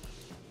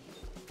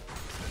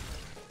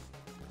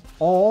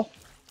 Or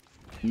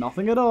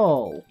nothing at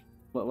all.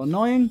 A little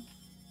annoying.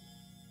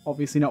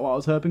 Obviously not what I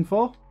was hoping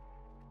for.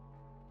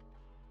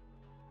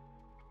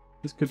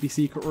 This could be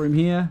secret room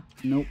here.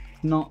 Nope,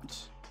 not.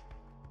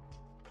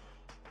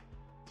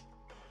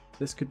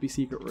 This could be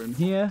secret room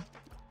here.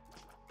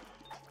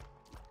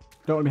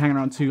 Don't want to be hanging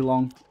around too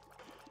long.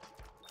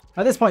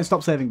 At this point,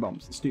 stop saving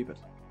bombs. It's stupid.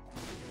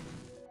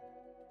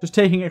 Just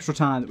taking extra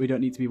time that we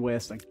don't need to be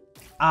wasting.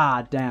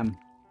 Ah, damn.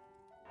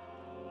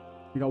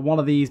 We got one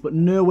of these, but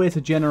no way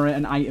to generate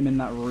an item in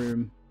that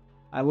room.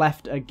 I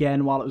left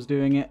again while it was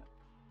doing it.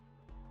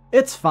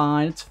 It's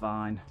fine, it's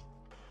fine.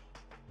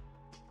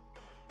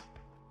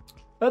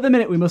 At the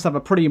minute, we must have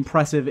a pretty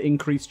impressive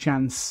increased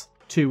chance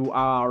to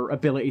our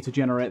ability to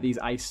generate these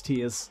ice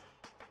tiers.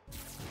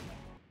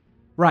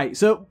 Right,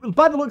 so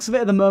by the looks of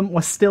it at the moment,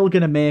 we're still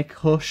going to make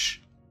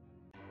Hush.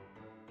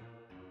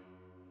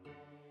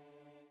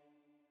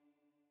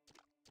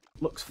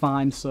 Looks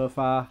fine so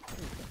far.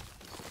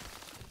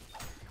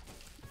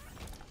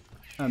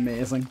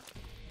 Amazing.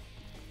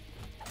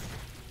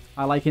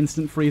 I like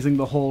instant freezing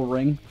the whole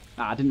ring.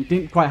 Ah,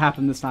 didn't quite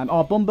happen this time.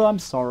 Oh, Bumbo, I'm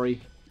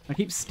sorry. I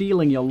keep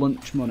stealing your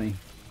lunch money.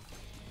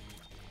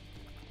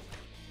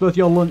 Both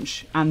your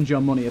lunch and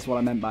your money is what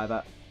I meant by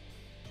that.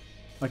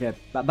 Okay,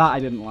 that I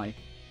didn't like.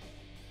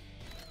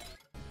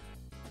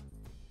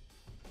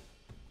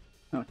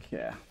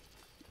 Okay.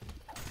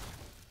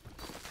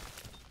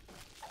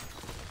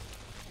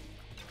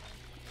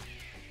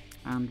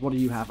 And what do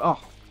you have? Oh,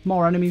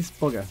 more enemies?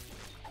 Bugger.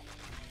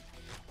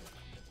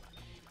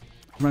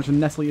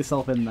 Imagine nestle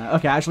yourself in there.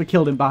 Okay, I actually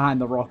killed him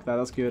behind the rock there.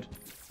 That's good.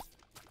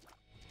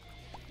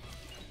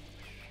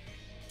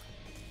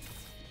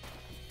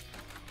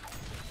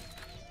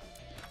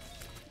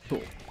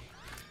 Cool.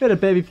 Bit of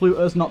baby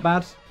Pluto's not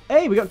bad.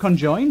 Hey, we got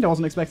conjoined. I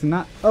wasn't expecting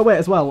that. Oh, wait,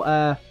 as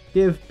well.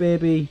 Give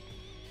baby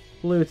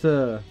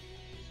Pluto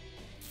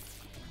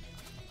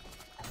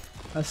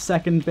a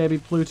second baby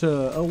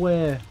Pluto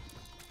away.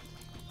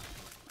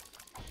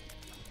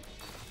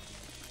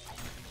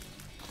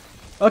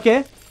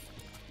 Okay.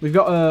 We've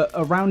got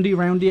a roundy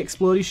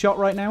explodey shot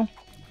right now.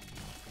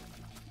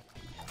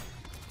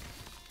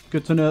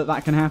 Good to know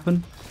that can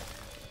happen.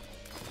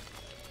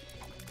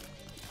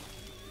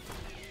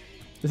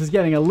 This is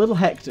getting a little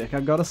hectic,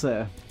 I've got to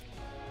say.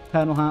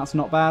 Eternal Heart's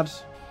not bad.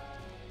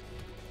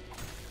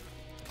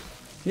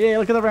 Yeah,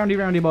 look at the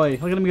roundy boy.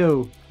 Look at him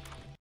go.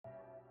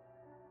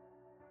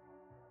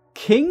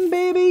 King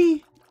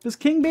Baby? Does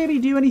King Baby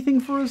do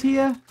anything for us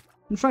here?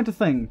 I'm trying to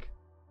think.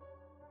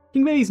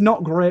 King Baby's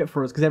not great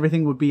for us because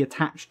everything would be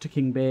attached to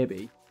King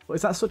Baby. But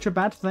is that such a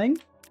bad thing?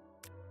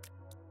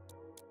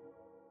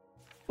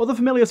 Other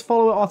familiars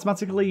follow it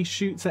automatically,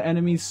 shoots at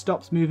enemies,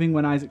 stops moving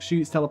when Isaac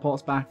shoots,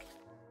 teleports back.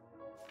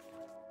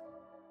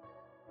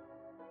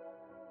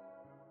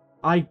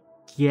 I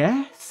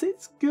guess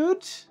it's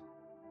good.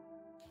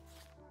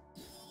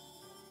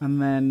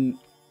 And then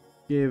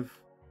give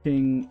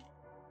King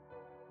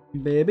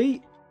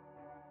Baby.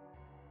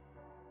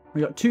 We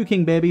got 2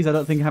 King Babies. I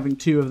don't think having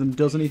 2 of them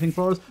does anything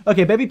for us.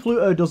 Okay, Baby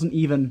Pluto doesn't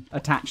even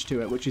attach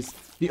to it, which is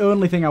the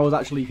only thing I was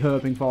actually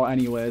hoping for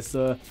anyways,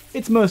 so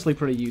it's mostly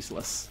pretty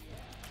useless.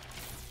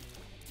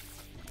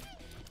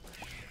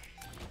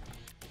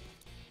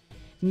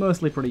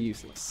 Mostly pretty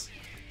useless.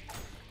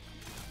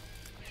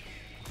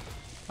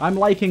 I'm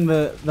liking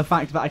the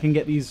fact that I can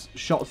get these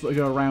shots that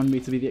go around me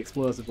to be the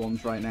explosive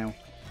ones right now.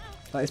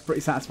 That is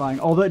pretty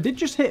satisfying. Although it did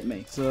just hit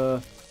me, so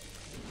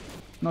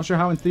not sure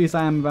how enthused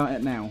I am about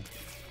it now.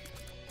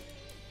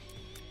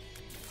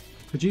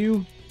 Could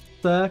you,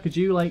 sir, could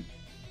you, like...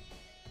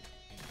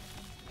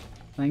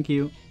 Thank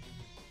you.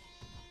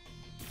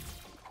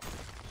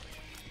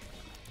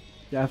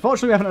 Yeah,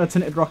 unfortunately we haven't had a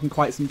tinted rock in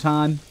quite some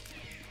time.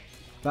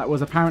 That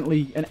was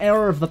apparently an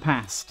error of the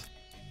past.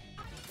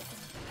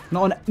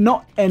 Not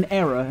an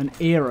error, an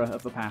era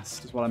of the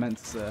past is what I meant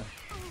to say.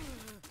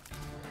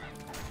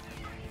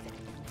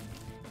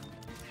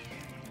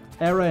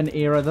 Error and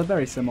era, they're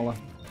very similar.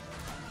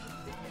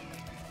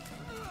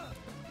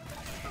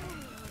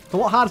 It's a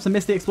lot harder to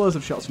miss the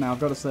explosive shots now, I've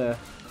got to say.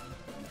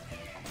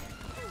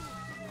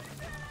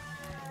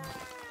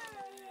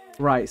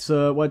 Right,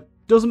 so it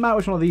doesn't matter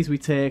which one of these we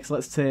take, so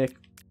let's take,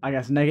 I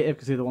guess, negative,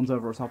 because they're the ones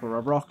over the top of a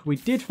rock. We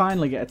did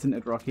finally get a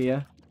tinted rock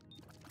here.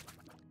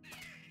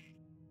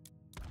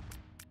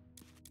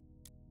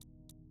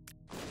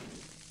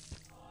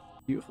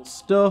 Beautiful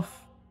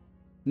stuff.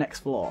 Next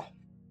floor.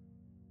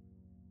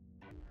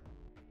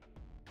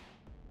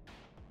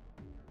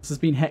 This has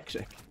been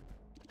hectic.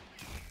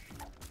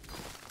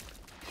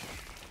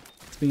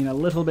 It's been a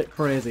little bit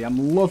crazy.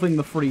 I'm loving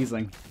the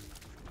freezing.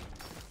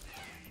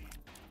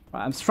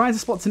 Right, I'm trying to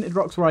spot tinted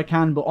rocks where I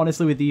can, but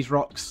honestly with these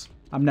rocks,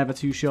 I'm never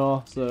too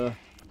sure, so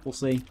we'll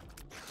see.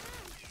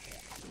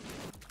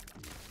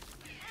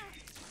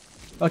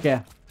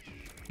 Okay.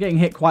 Getting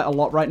hit quite a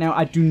lot right now.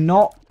 I do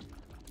not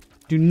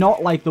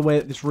like the way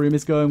that this room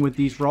is going with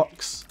these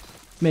rocks.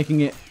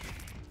 Making it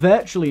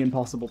virtually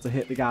impossible to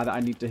hit the guy that I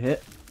need to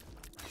hit.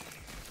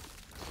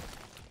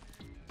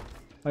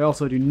 I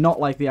also do not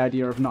like the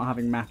idea of not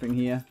having mapping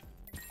here.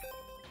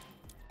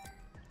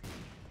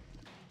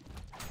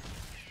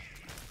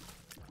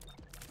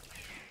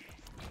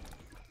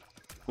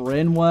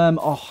 Brainworm.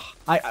 Oh,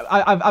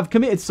 I've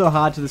committed so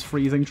hard to this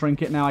freezing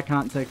trinket now. I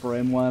can't take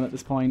Brainworm at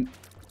this point.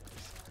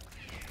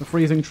 The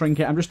freezing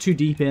trinket. I'm just too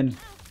deep in.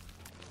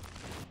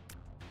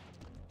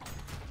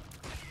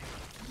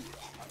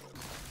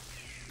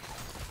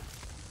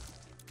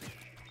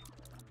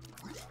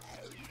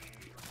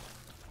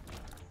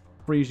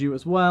 Freeze you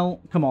as well.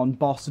 Come on,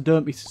 boss.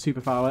 Don't be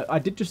super far away. I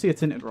did just see a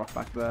tinted rock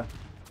back there.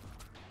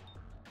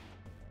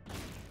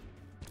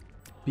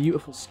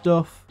 Beautiful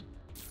stuff.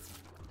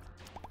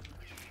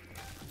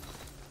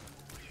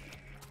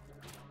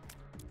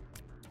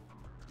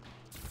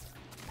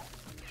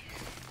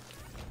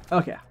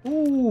 Okay.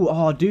 Ooh,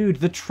 oh, dude,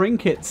 the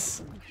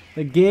trinkets.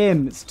 The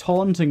game is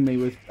taunting me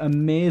with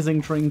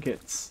amazing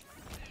trinkets.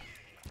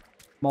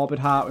 Morbid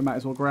heart, we might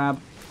as well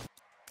grab.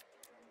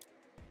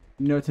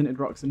 No tinted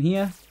rocks in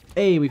here.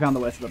 Hey, we found the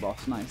way to the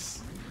boss.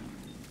 Nice.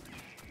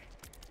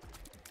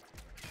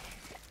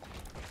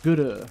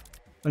 Good.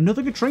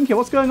 Another good trinket.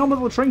 What's going on with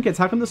all the trinkets?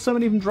 How come there's so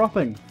many of them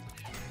dropping?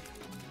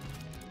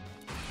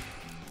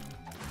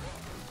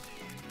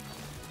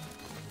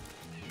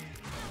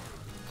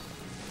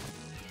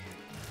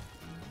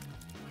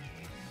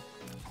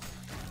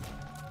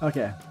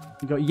 Okay.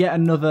 We got yet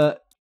another...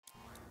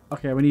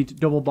 Okay, we need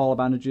double ball of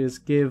bandages.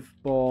 Give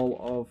ball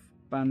of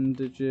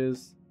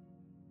bandages.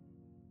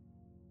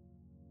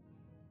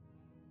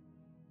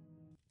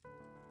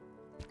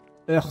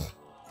 Ugh.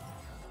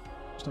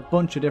 Just a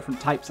bunch of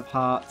different types of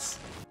hearts.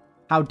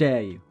 How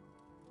dare you?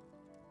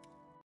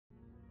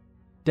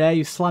 Dare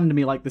you slander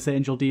me like this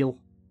angel deal?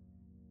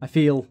 I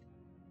feel...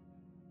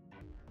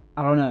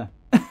 I don't know.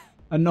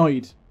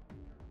 Annoyed,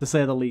 to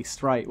say the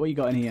least. Right, what you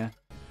got in here?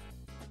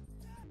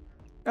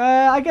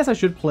 I guess I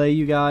should play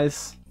you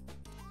guys.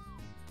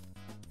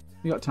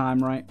 We got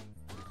time, right?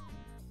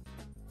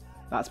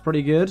 That's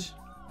pretty good.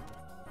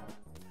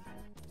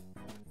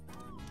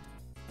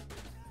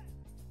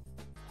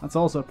 That's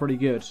also pretty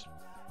good.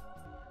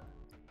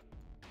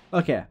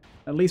 Okay,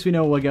 at least we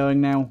know where we're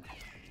going now.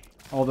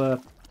 Although,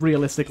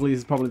 realistically, this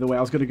is probably the way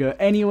I was going to go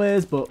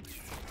anyways, but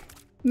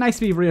nice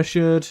to be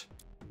reassured.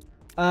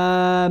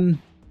 No.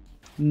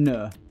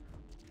 I'd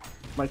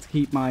like to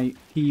keep my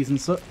keys and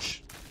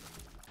such.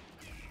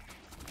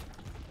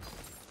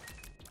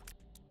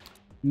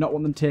 Not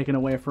want them taken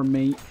away from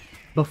me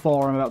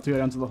before I'm about to go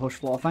down to the hush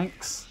floor,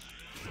 thanks.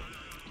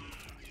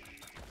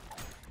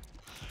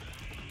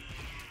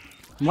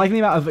 I'm liking the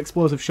amount of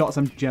explosive shots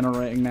I'm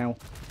generating now.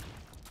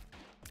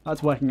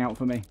 That's working out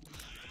for me.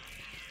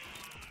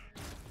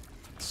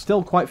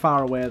 Still quite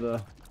far away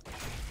though.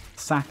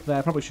 Sack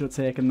there, probably should have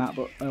taken that,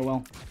 but oh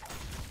well.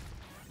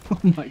 Oh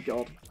my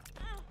god.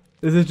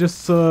 This is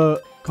just so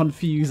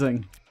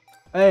confusing.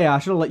 Hey, I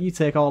should have let you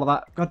take all of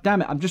that. God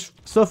damn it, I'm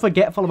just so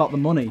forgetful about the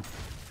money.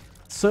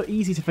 So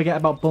easy to forget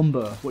about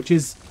Bumbo, which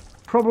is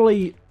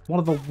probably one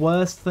of the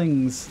worst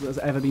things that's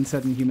ever been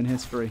said in human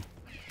history.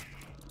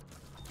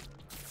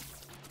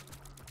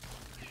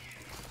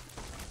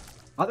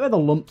 I like the way the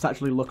lumps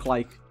actually look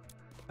like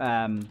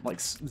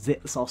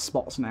zits or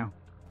spots now.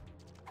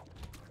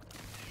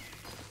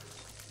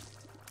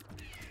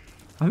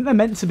 I think they're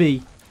meant to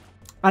be...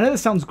 I know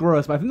this sounds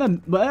gross, but I think they're...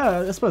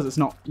 Well, I suppose it's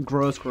not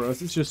gross,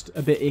 it's just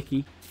a bit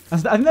icky. I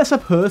think they're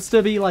supposed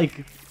to be,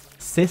 like,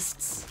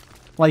 cysts.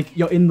 Like,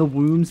 you're in the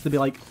wombs to be,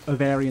 like,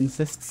 ovarian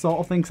cysts sort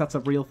of thing, because that's a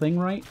real thing,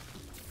 right?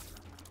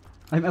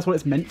 I think that's what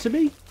it's meant to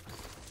be.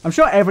 I'm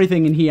sure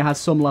everything in here has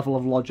some level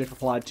of logic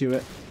applied to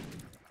it.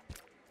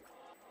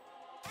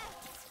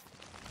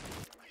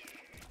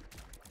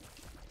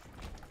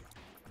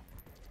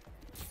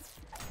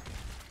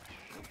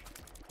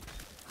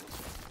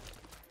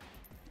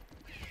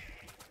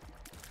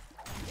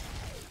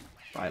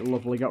 Right,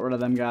 lovely. Got rid of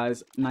them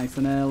guys nice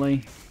and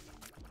early.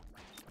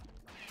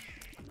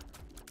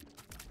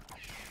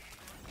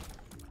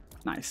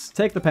 Nice.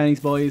 Take the pennies,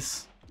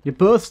 boys. You're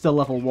both still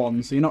level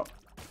 1, so you're not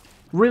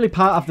really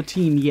part of the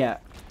team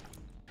yet.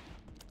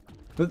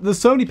 But there's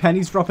so many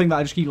pennies dropping that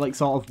I just keep, like,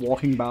 sort of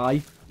walking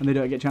by, and they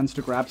don't get a chance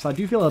to grab, so I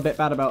do feel a bit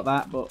bad about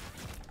that, but...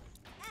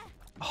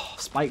 Oh,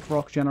 spiked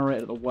rock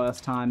generated at the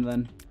worst time,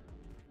 then.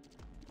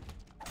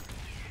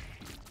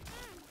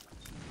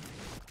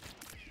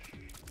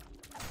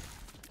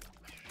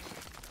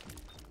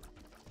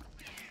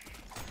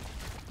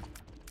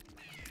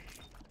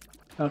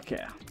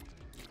 Okay.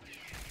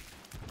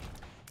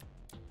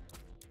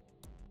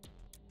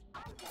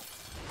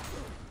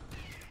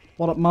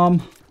 What up,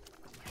 Mom?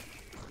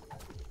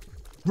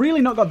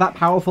 Really not got that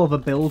powerful of a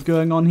build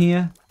going on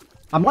here.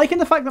 I'm liking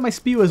the fact that my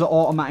spewers are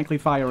automatically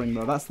firing,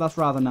 though. That's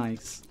rather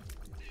nice.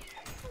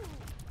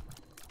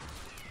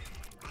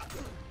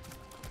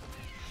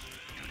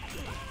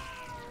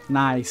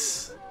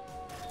 Nice.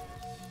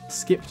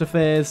 Skipped a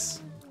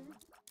phase.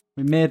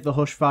 We made the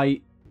Hush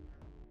fight.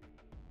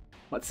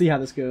 Let's see how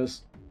this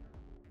goes.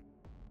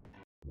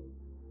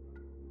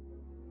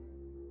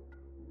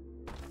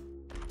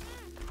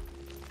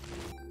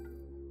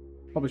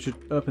 Probably should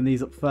open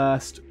these up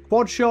first.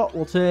 Quad shot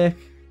we'll take.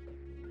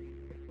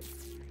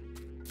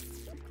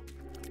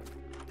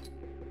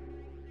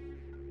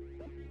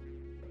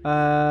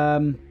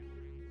 Yeah,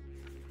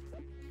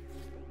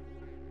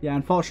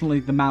 unfortunately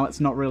the mallet's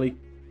not really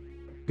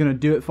gonna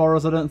do it for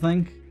us, I don't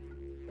think.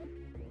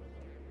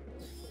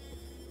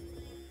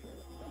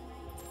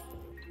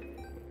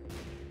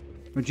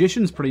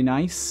 Magician's pretty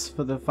nice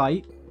for the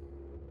fight.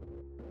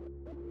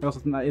 I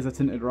also think that is a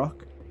tinted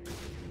rock.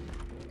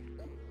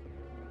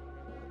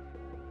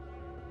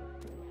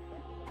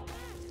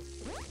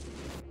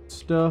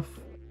 Stuff.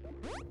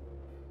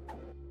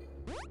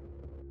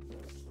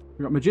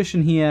 We got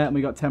Magician here, and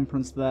we got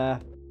Temperance there.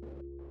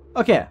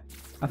 Okay,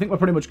 I think we're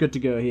pretty much good to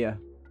go here.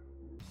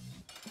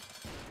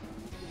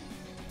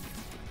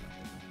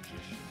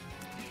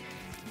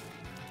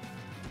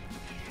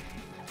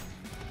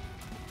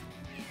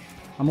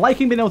 I'm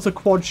liking being able to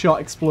quad shot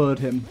explode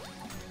him.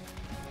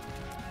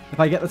 If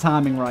I get the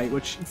timing right,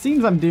 which it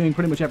seems I'm doing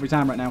pretty much every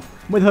time right now.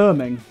 With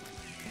Herming.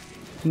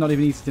 Not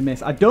even easy to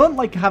miss. I don't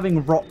like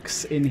having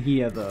rocks in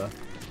here, though.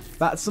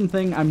 That's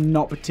something I'm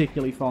not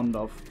particularly fond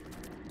of.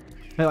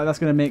 I feel like that's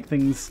going to make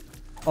things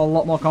a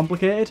lot more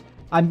complicated.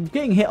 I'm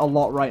getting hit a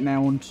lot right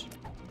now, and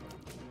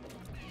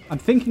I'm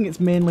thinking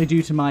it's mainly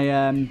due to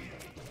my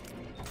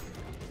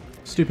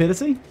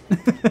stupidity.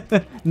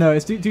 No,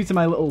 it's due to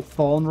my little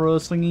thorn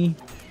rose thingy.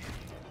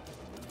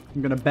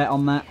 I'm going to bet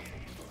on that.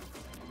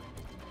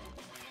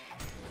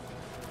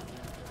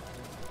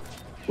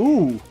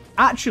 Ooh,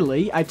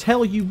 actually, I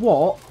tell you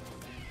what.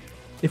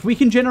 If we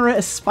can generate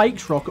a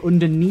spiked rock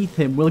underneath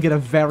him, we'll get a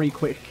very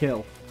quick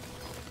kill.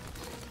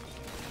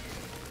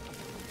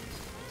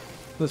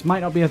 This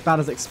might not be as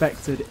bad as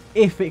expected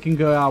if it can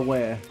go our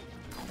way.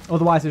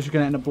 Otherwise, it's just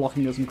going to end up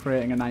blocking us and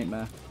creating a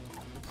nightmare.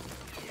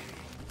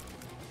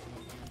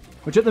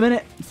 Which at the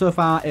minute, so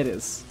far, it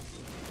is.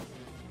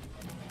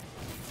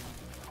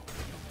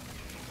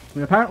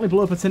 We apparently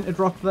blew up a tinted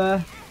rock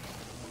there.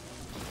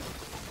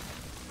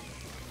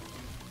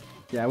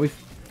 Yeah, we've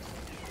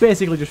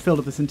basically just filled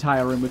up this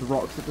entire room with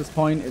rocks at this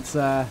point. It's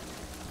a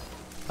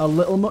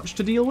little much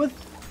to deal with.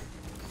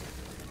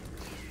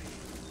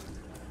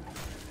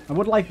 I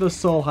would like those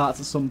soul hearts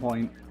at some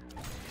point.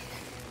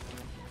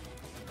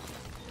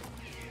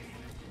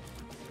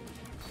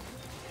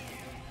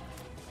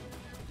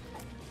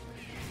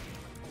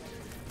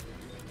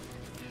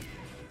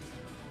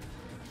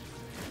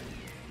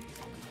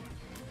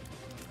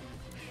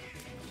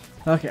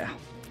 Okay.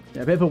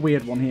 Yeah, a bit of a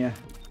weird one here.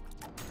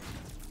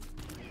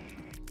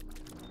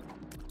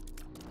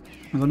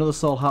 There's another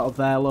soul heart up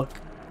there, look.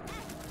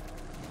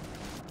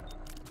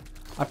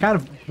 I've kind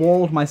of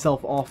walled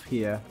myself off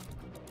here.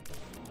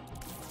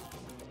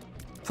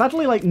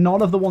 Sadly, like,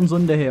 none of the ones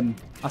under him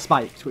are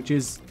spiked, which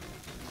is,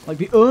 like,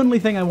 the only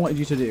thing I wanted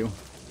you to do.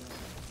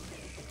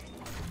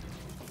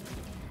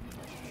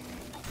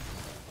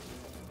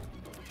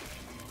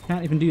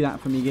 Can't even do that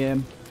for me,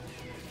 game.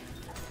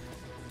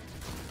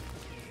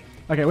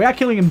 Okay, we are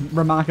killing him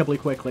remarkably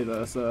quickly,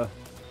 though, so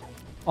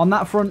on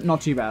that front,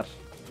 not too bad.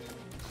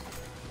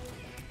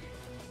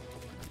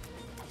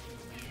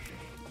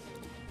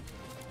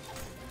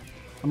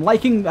 I'm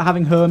liking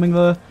having Herming,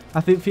 though.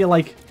 I feel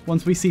like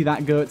once we see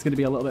that go, it's going to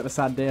be a little bit of a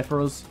sad day for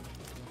us.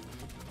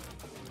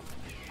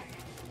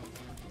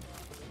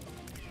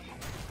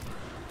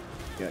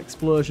 Yeah,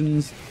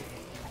 explosions.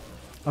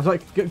 I was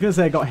like, going to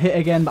say I got hit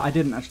again, but I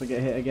didn't actually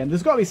get hit again.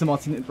 There's got to be some more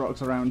tinted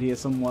rocks around here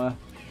somewhere.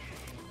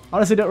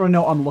 Honestly, don't really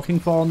know what I'm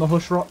looking for on the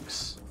Hush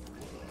rocks.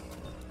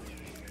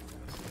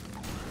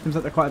 Seems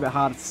like they're quite a bit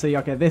harder to see.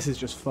 Okay, this is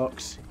just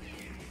fucked.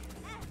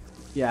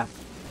 Yeah.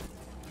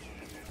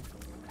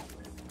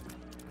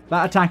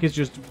 That attack is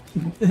just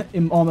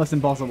almost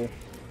impossible.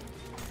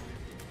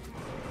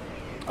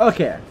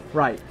 Okay,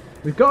 right.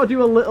 We've got to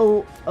do a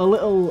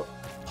little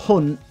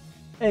hunt.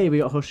 Hey, we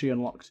got Hushy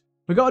unlocked.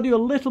 We've got to do a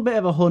little bit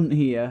of a hunt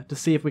here to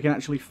see if we can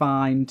actually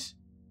find...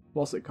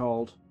 What's it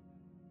called?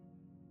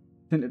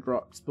 Tinted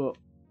rocks, but...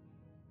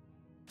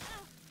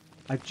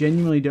 I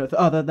genuinely don't...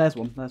 Oh, there's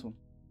one. There's one.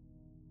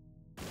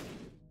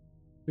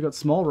 We got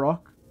small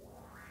rock.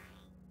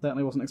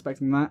 Certainly wasn't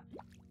expecting that.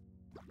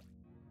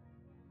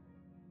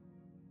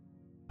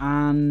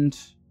 And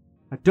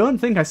I don't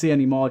think I see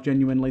any more,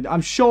 genuinely.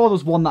 I'm sure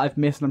there's one that I've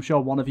missed, and I'm sure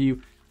one of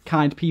you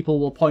kind people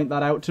will point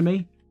that out to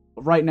me.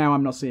 But right now,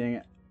 I'm not seeing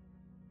it.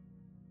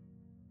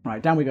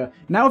 Right, down we go.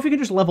 Now, if we can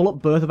just level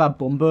up both of our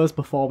Bumbos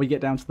before we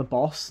get down to the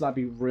boss, that'd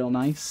be real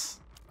nice.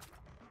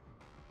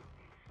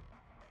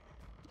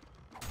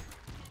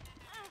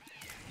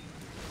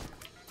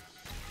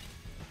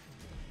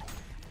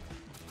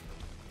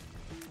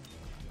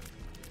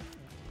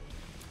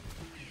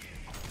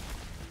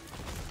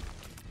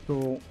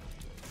 Cool.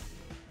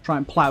 Try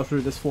and plow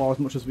through this floor as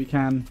much as we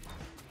can.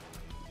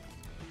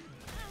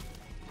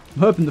 I'm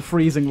hoping the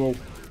freezing will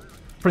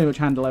pretty much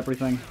handle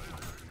everything.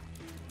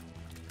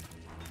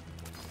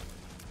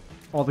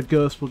 Or the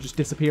ghost will just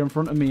disappear in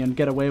front of me and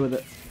get away with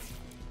it.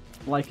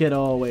 Like it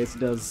always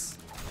does.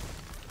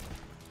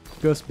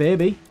 Ghost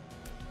baby.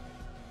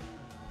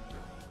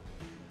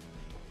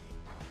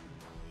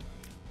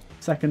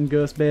 Second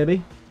ghost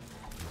baby.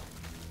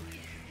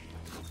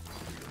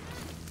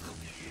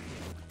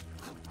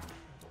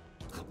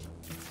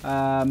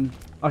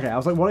 Okay, I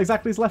was like, what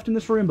exactly is left in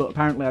this room? But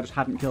apparently I just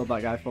hadn't killed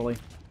that guy fully.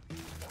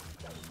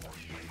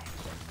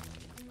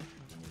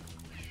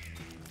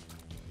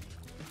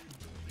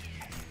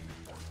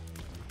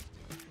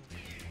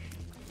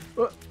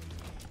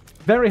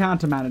 Very hard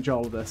to manage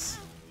all of this.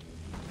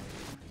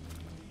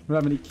 We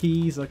don't have any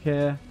keys,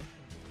 okay.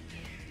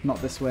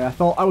 Not this way.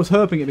 I was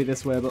hoping it'd be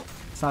this way, but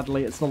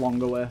sadly it's the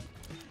longer way.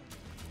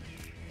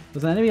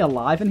 There's an enemy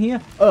alive in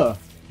here? Oh,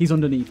 he's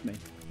underneath me.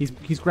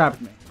 He's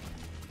grabbed me.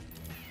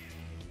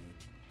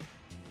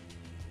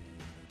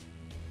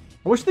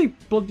 I wish the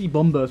bloody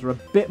bumbos were a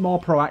bit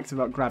more proactive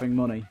about grabbing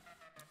money.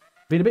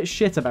 Been a bit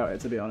shit about it,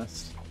 to be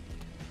honest.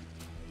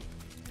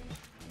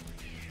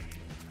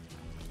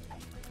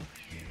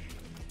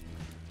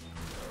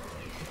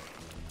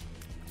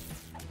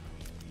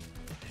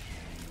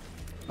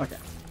 Okay.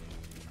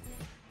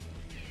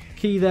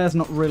 Key there's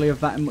not really of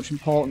that much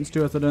importance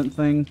to us, I don't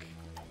think.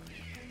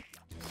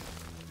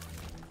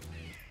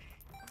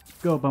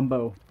 Go,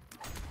 Bumbo.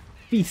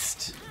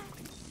 Feast.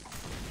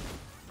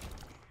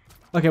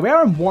 Okay, we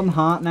are on 1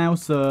 heart now,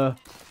 so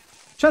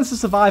chances of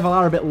survival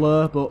are a bit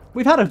low, but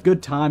we've had a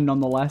good time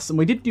nonetheless, and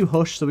we did do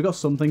Hush, so we got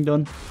something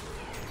done.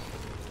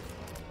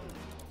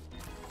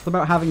 It's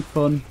about having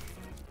fun.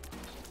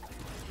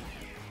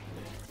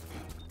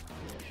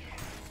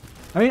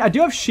 I mean, I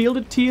do have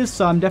shielded tears,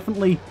 so I'm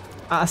definitely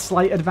at a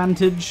slight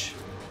advantage,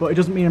 but it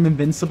doesn't mean I'm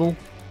invincible,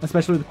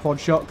 especially with the quad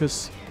shot,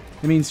 because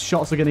it means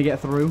shots are going to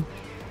get through.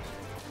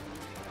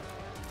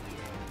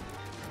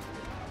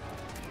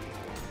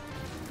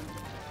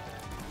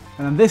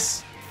 And then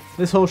this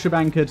whole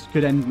shebang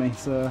could end me,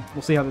 so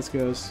we'll see how this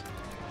goes.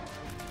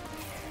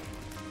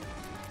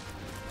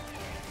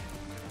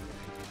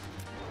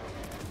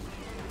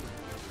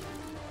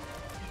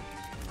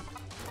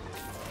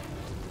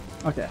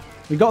 Okay,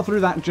 we got through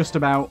that just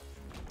about.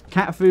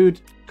 Cat food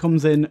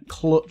comes in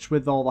clutch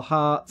with all the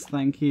hearts,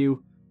 thank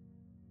you.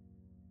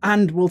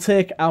 And we'll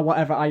take our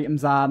whatever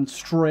items are and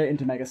straight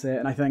into Mega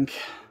Satan, I think.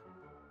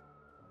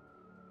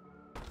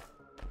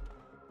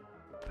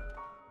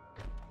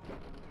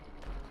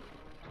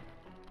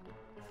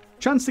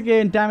 Chance to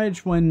gain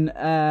damage when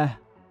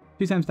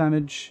 2 times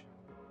damage.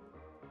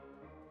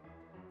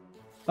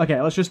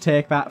 Okay, let's just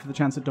take that for the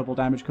chance of double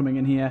damage coming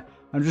in here.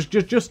 And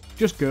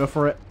just go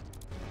for it.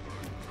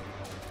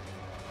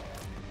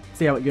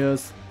 See how it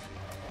goes.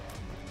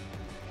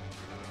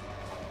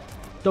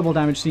 Double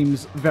damage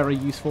seems very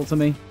useful to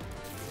me.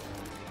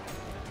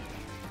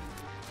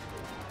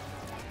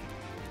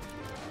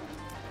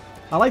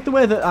 I like the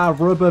way that our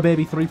Robo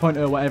Baby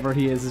 3.0, whatever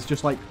he is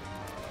just like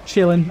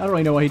chilling. I don't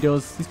really know what he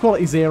does. He's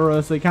quality 0,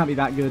 so he can't be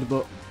that good,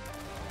 but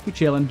he's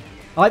chilling.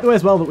 I like the way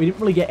as well that we didn't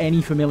really get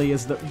any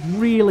familiars that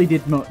really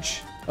did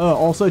much. Oh,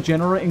 also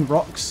generating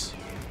rocks.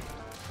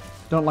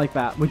 Don't like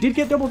that. We did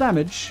get double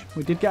damage.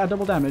 We did get a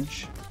double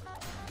damage.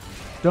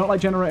 Don't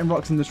like generating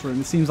rocks in this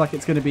room. It seems like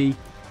it's going to be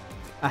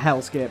a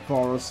hellscape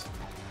for us.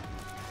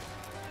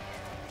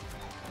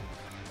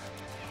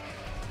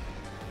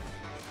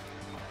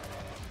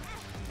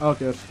 Oh,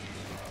 good.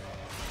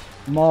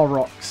 More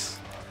rocks.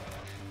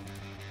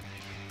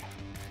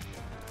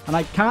 And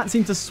I can't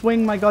seem to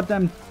swing my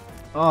goddamn...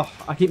 Oh,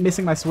 I keep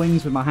missing my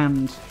swings with my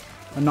hand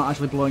and not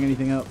actually blowing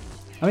anything up.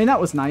 I mean, that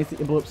was nice that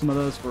you blew up some of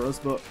those for us,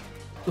 but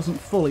doesn't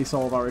fully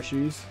solve our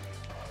issues.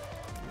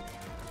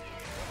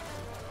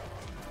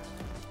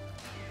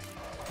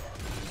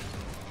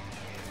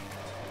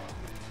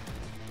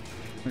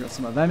 We got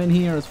some of them in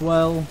here as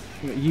well.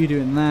 We got you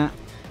doing that.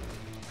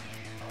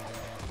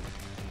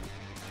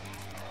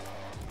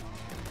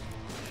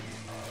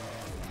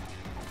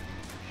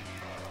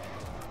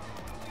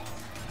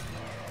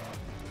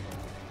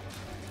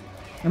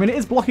 I mean, it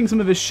is blocking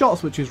some of his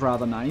shots, which is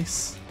rather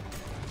nice.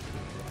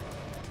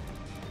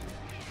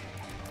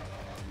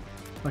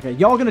 Okay,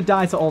 you're going to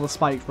die to all the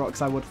spiked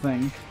rocks, I would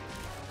think.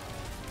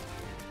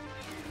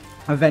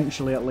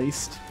 Eventually, at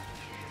least.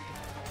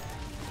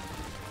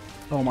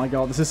 Oh my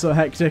god, this is so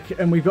hectic,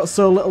 and we've got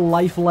so little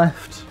life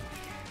left.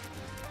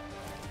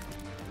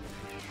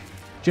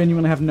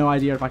 Genuinely have no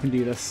idea if I can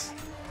do this.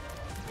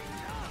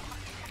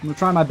 I'm going to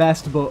try my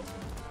best, but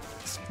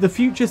the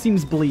future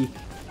seems bleak.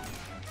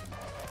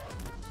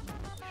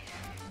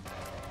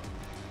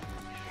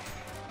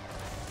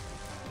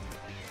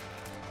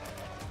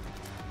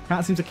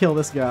 Can't seem to kill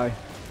this guy.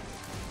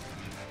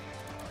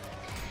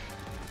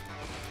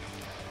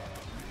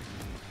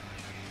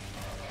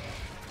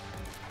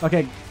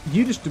 Okay,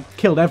 you just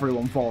killed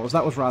everyone for us.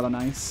 That was rather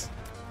nice.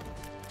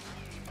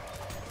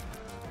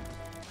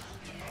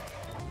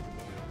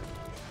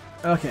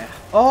 Okay.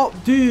 Oh,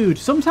 dude.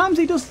 Sometimes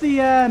he does the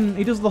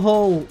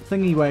whole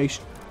thingy where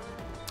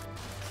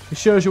he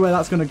shows you where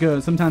that's gonna go.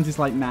 And sometimes he's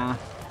like, nah.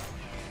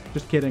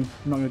 Just kidding.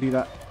 I'm not gonna do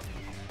that.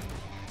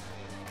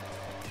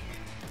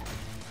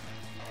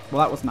 Well,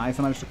 that was nice.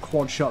 I managed to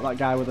quad shot that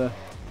guy with a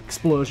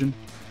explosion.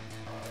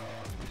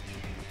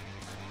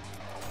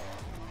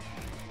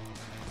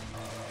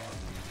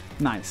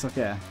 Nice,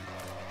 okay.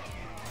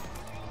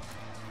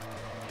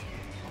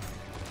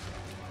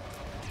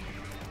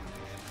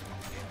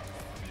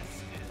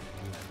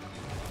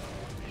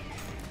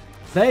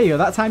 There you go,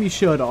 that time you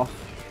showed off.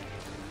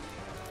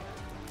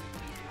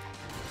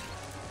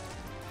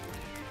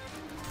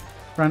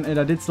 Granted,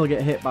 I did still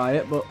get hit by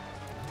it, but...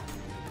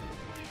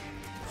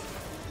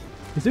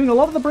 He's doing a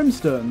lot of the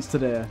brimstones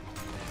today.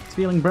 He's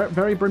feeling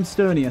very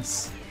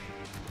brimstonious.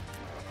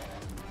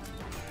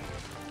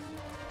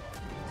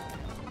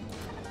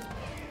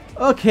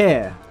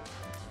 Okay.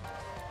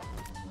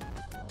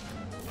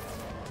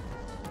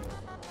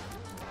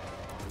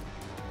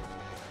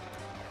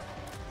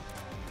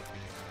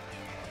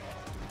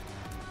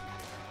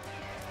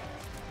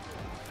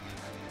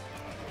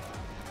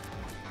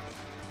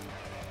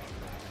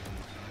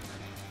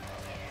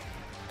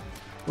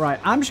 Right,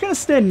 I'm just going to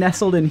stay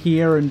nestled in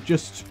here and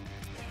just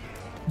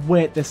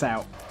wait this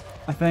out,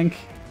 I think.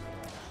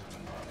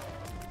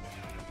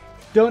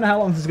 Don't know how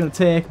long this is going to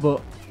take,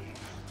 but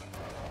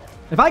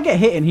if I get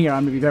hit in here,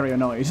 I'm going to be very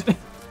annoyed.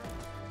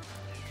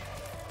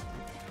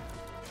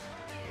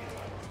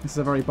 This is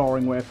a very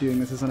boring way of doing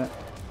this, isn't it?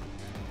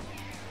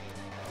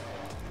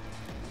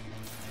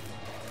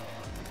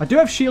 I do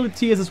have shielded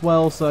tears as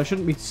well, so I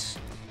shouldn't be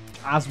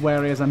as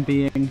wary as I'm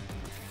being.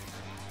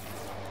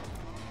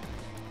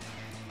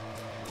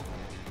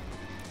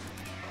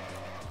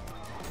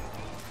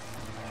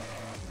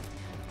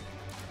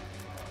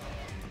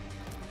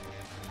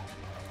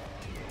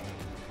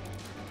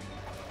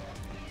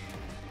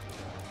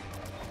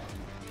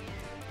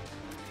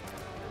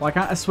 Why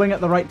can't I swing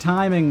at the right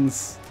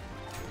timings?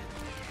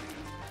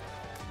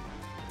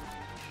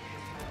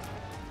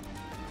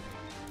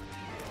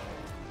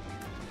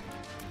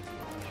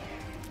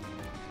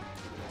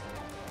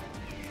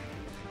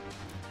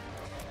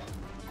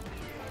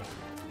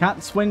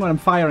 Can't swing when I'm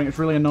firing, it's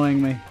really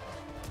annoying me.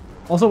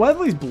 Also, where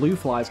do these blue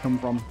flies come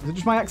from? Is it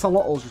just my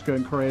axolotls just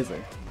going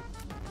crazy?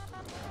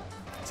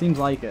 Seems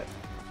like it.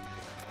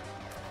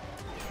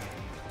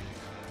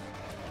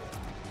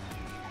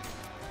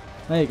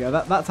 There you go,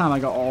 that time I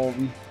got all of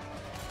them.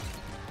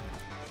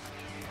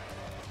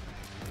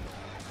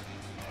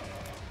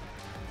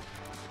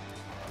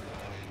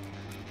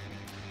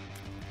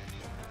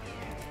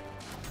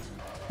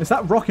 It's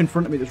that rock in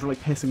front of me that's really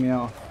pissing me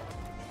off.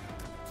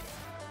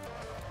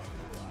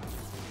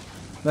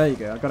 There you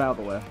go, I got out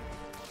of the way.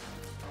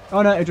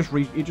 Oh no, it just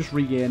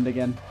regained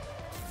again.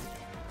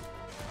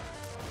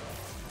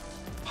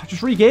 I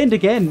just regained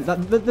again.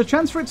 The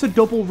chance for it to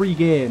double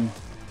regain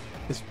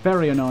is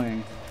very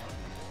annoying.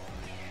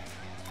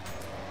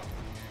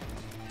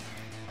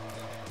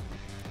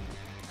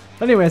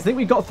 Anyways, I think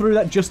we got through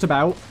that just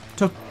about.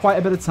 Took quite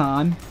a bit of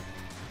time.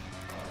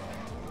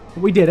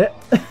 But we did it.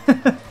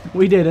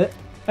 We did it.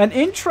 An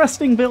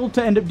interesting build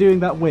to end up doing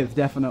that with,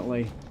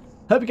 definitely.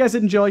 Hope you guys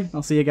did enjoy.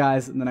 I'll see you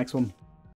guys in the next one.